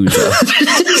the Yakuza.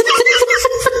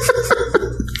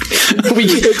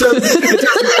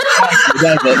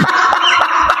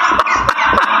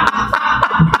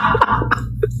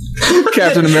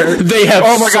 Captain America. They have.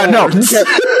 Oh my God! No.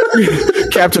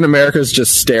 Captain America's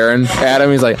just staring at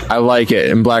him. He's like, "I like it,"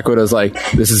 and Black Widow's like,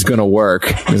 "This is gonna work."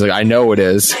 He's like, "I know it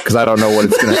is because I don't know what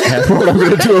it's gonna happen. What I'm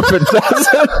gonna do if it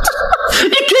doesn't." You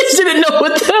guys didn't know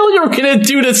what the hell you were gonna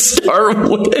do to start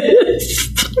with.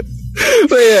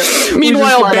 Yeah,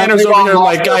 meanwhile, Banner's over here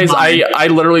like, guys, I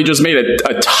literally just made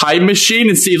a time machine,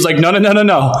 and Steve's like, no.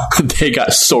 They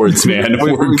got swords, man.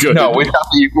 We're good. No,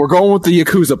 we're going with the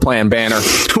Yakuza plan, Banner.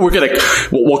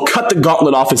 We'll cut the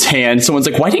gauntlet off his hand. Someone's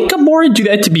like, why didn't Gamora do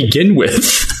that to begin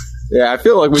with? Yeah, I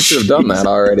feel like we should have done that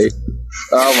already.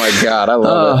 Oh my God, I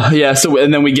love it. Yeah,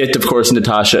 and then we get, of course,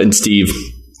 Natasha and Steve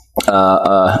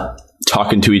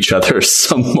talking to each other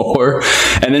some more,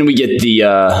 and then we get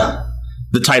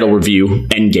the title review,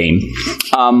 Endgame.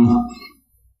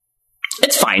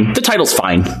 It's fine. The title's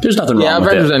fine. There's nothing wrong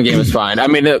with it. Avengers End Game is fine. I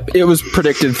mean, it was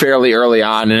predicted fairly early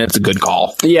on, and it's a good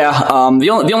call. Yeah. The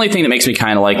only thing that makes me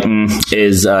kind of like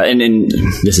is, and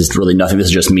this is really nothing. This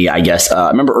is just me, I guess. I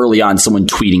remember early on someone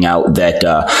tweeting out that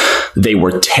they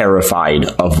were terrified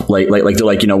of like they're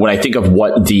like, when I think of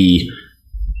what the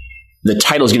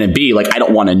title is going to be, like, I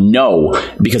don't want to know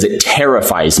because it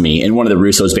terrifies me. And one of the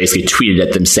Russos basically tweeted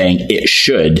at them saying it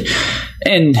should.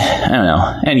 And I don't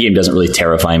know. Endgame doesn't really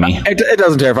terrify me. It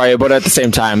doesn't terrify you, but at the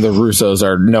same time, the Russos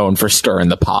are known for stirring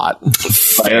the pot.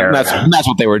 Fair. That's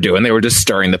what they were doing. They were just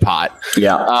stirring the pot.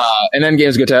 Yeah. And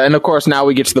Endgame's good. And of course, now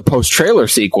we get to the post-trailer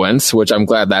sequence, which I'm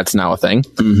glad that's now a thing.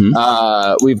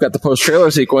 Mm-hmm. We've got the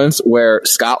post-trailer sequence where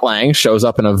Scott Lang shows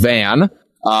up in a van.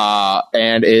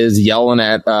 And is yelling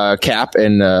at Cap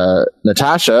and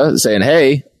Natasha, saying,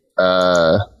 "Hey,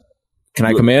 Can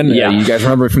I come in? Yeah. You guys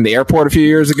remember from the airport a few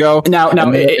years ago? Now,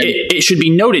 it should be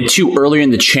noted too. Earlier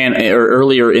in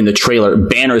the trailer,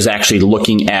 Banner's actually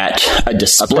looking at a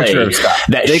display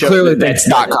that they clearly think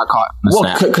Scott got caught.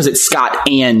 Well, because it's Scott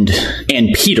and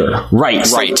Peter, right?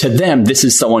 So to them, this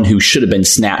is someone who should have been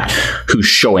snapped, who's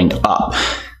showing up.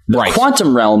 The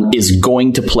quantum realm is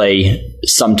going to play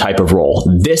some type of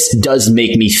role. This does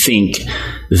make me think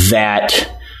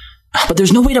that. But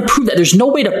there's no way to prove that. There's no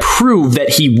way to prove that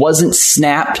he wasn't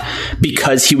snapped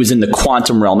because he was in the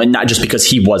quantum realm and not just because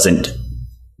he wasn't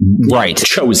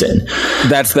chosen.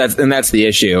 That's the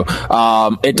issue.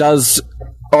 It does,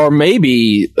 or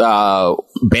maybe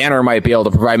Banner might be able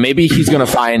to provide. Maybe he's going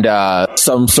to find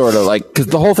some sort of because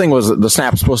the whole thing was the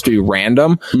snap's supposed to be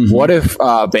random. Mm-hmm. What if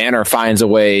Banner finds a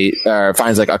way,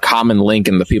 finds a common link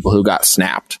in the people who got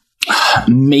snapped?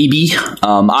 Maybe.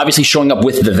 Obviously showing up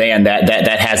with the van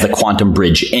that has the quantum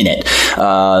bridge in it.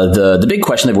 The big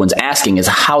question everyone's asking is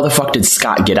how the fuck did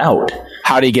Scott get out?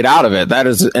 How did he get out of it?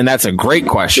 That's a great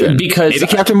question. Because maybe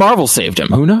Captain Marvel saved him.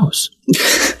 Who knows?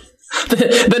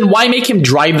 Then why make him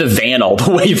drive the van all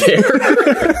the way there?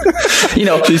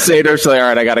 She saved her. She's like, all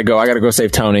right, I gotta go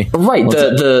save Tony. Right.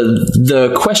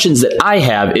 The questions that I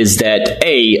have is that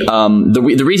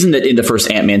the reason that in the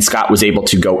first Ant-Man Scott was able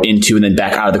to go into and then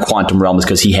back out of the quantum realm is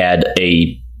because he had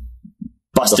a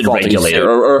busted regulator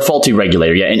or a faulty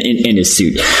regulator, in his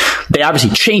suit. They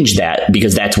obviously changed that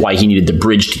because that's why he needed the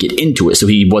bridge to get into it, so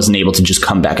he wasn't able to just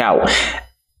come back out.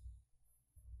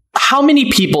 How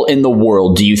many people in the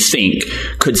world do you think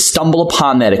could stumble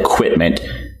upon that equipment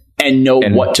and know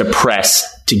what to press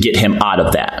to get him out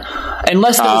of that?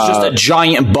 Unless there was just a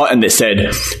giant button that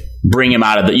said, bring him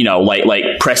out of the,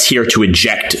 like press here to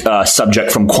eject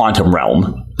subject from quantum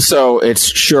realm. So it's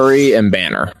Shuri and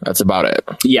Banner. That's about it.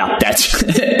 Yeah,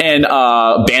 and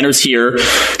Banner's here.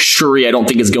 Shuri, I don't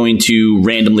think is going to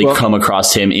randomly come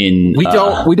across him in. We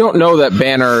don't know that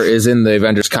Banner is in the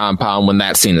Avengers compound when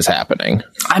that scene is happening.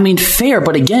 I mean, fair,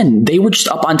 but again, they were just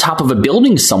up on top of a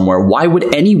building somewhere. Why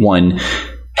would anyone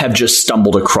have just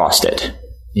stumbled across it?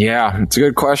 Yeah, it's a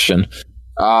good question.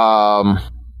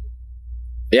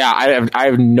 Yeah, I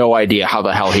have no idea how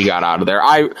the hell he got out of there.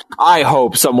 I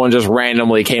hope someone just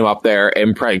randomly came up there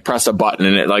and pressed a button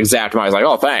and it zapped him. I was like,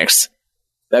 oh, thanks.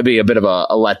 That'd be a bit of a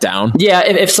letdown. Yeah,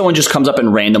 if someone just comes up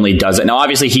and randomly does it. Now,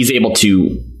 obviously, he's able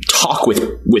to talk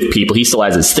with people. He still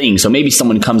has his thing. So maybe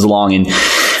someone comes along and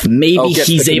maybe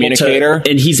he's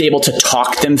able to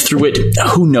talk them through it.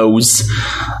 Who knows?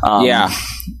 Yeah.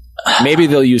 Maybe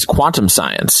they'll use quantum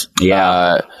science.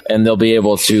 Yeah. And they'll be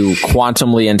able to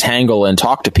quantumly entangle and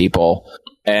talk to people,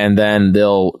 and then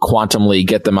they'll quantumly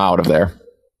get them out of there.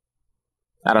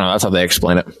 I don't know. That's how they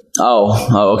explain it.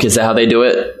 Oh, okay. Is that how they do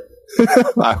it?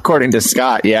 According to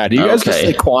Scott, yeah. Do you guys just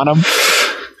say quantum?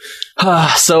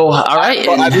 So, all right.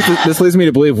 This leads me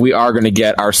to believe we are going to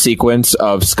get our sequence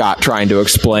of Scott trying to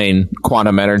explain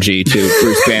quantum energy to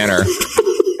Bruce Banner.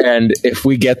 And if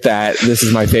we get that, this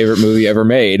is my favorite movie ever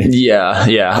made.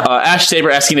 Yeah. Ash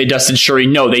Saber asking they dusted Shuri.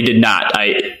 No, they did not.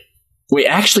 Wait,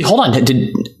 actually, hold on.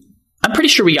 I'm pretty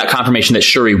sure we got confirmation that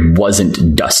Shuri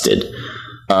wasn't dusted.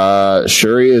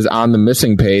 Shuri is on the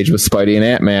missing page with Spidey and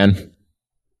Ant-Man.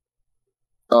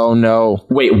 Oh, no.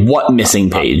 Wait, what missing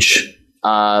page?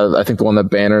 I think the one that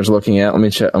Banner's looking at. Let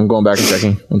me check. I'm going back and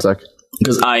checking. 1 sec.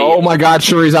 Oh, my God.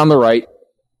 Shuri's on the right.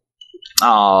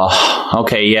 Oh,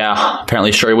 okay, yeah.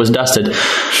 Apparently Shuri was dusted.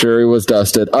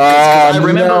 I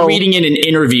remember reading in an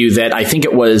interview that I think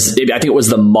it was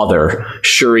the mother,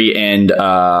 Shuri and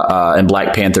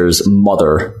Black Panther's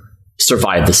mother,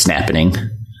 survived the snapping.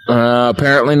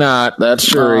 Apparently not. That's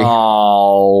Shuri.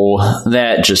 Oh,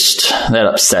 that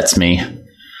upsets me.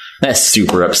 That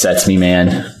super upsets me,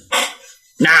 man.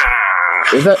 Nah.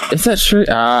 Is that Shuri?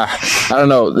 I don't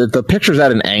know. The picture's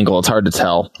at an angle. It's hard to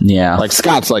tell. Yeah.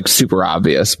 Scott's super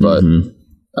obvious, but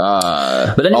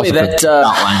but anyway,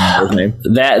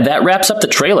 that wraps up the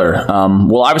trailer.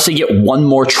 We'll obviously get one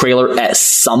more trailer at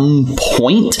some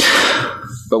point.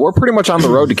 But we're pretty much on the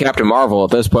road to Captain Marvel at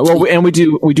this point. Well, and we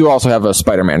do also have a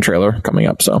Spider-Man trailer coming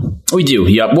up. So we do.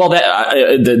 Yep. Well,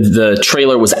 the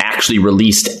trailer was actually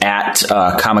released at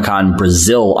Comic-Con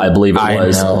Brazil, I believe it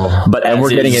was. I know. And we're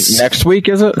getting it next week,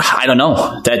 is it? I don't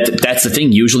know. That's the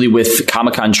thing. Usually with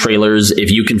Comic-Con trailers, if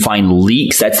you can find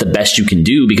leaks, that's the best you can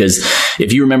do. Because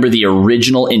if you remember the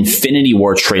original Infinity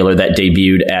War trailer that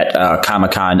debuted at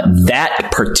Comic-Con,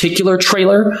 that particular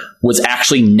trailer was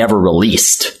actually never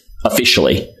released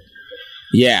officially.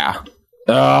 Yeah.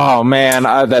 Oh man,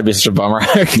 that'd be such a bummer.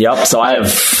 Yep. So I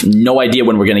have no idea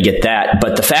when we're going to get that.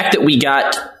 But the fact that we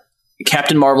got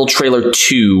Captain Marvel trailer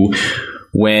 2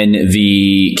 when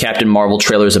the Captain Marvel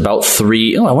trailer is about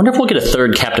 3. Oh, I wonder if we'll get a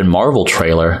third Captain Marvel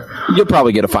trailer. You'll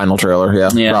probably get a final trailer. Yeah,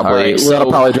 probably. Right,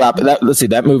 that'll probably drop. Let's see.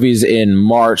 That movie's in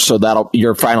March, so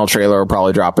your final trailer will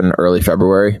probably drop in early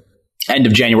February. End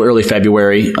of January, early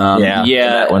February. Yeah,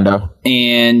 that window.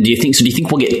 And do you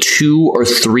think we'll get 2 or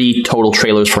 3 total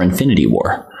trailers for Infinity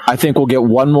War? I think we'll get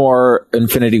one more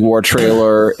Infinity War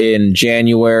trailer in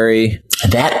January.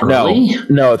 That early?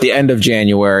 No, at the end of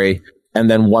January, and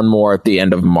then one more at the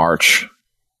end of March.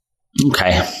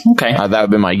 Okay. That would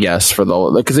be my guess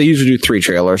because they usually do 3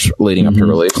 trailers leading up to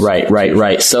release.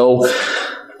 Right. So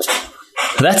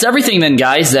that's everything then,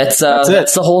 guys. That's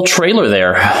the whole trailer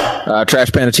there.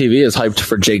 Trash Panda TV is hyped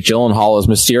for Jake Gyllenhaal as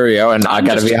Mysterio, and I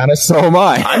gotta be honest, so am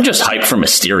I. I'm just hyped for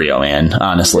Mysterio, man,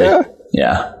 honestly.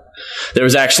 Yeah. There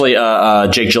was actually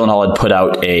Jake Gyllenhaal had put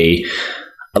out a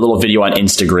little video on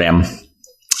Instagram.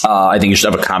 I think you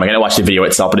should have a comment. I didn't watch the video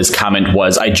itself, but his comment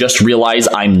was, "I just realized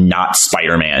I'm not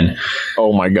Spider-Man."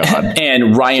 Oh my God.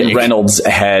 And Ryan Reynolds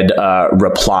had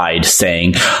replied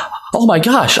saying, "Oh my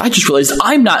gosh, I just realized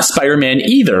I'm not Spider-Man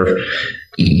either."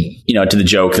 To the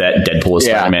joke that Deadpool is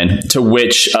Spider-Man. To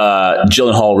which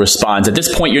Gyllenhaal responds, "At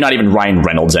this point, you're not even Ryan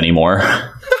Reynolds anymore."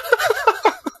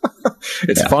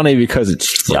 It's funny because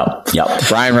it's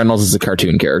Ryan Reynolds is a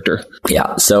cartoon character.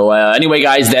 Yeah. So anyway,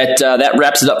 guys, that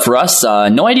wraps it up for us.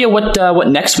 No idea what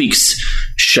next week's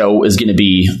show is going to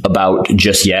be about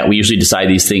just yet. We usually decide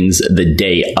these things the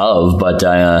day of, but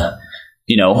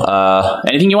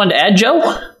anything you wanted to add,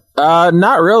 Joe?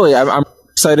 Not really. I'm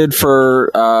excited for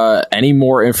any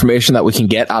more information that we can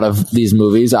get out of these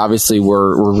movies. Obviously,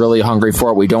 we're really hungry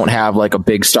for it. We don't have like a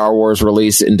big Star Wars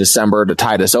release in December to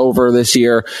tide us over this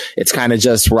year. It's kind of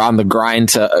just we're on the grind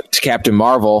to Captain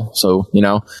Marvel. So,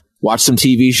 watch some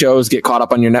TV shows, get caught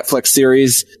up on your Netflix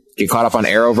series, get caught up on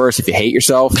Arrowverse if you hate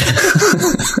yourself.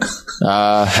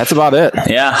 That's about it.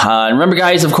 Yeah. And remember,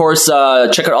 guys, of course,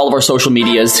 check out all of our social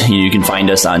medias. You can find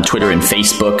us on Twitter and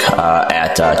Facebook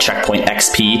at Checkpoint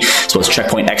XP. So it's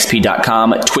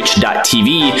checkpointxp.com,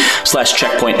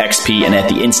 twitch.tv/checkpointxp, and at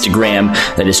the Instagram,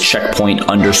 that is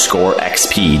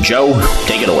checkpoint_XP. Joe,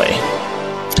 take it away.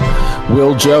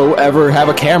 Will Joe ever have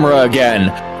a camera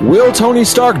again? Will Tony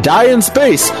Stark die in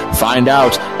space? Find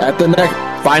out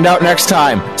next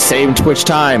time. Same Twitch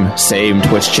channel.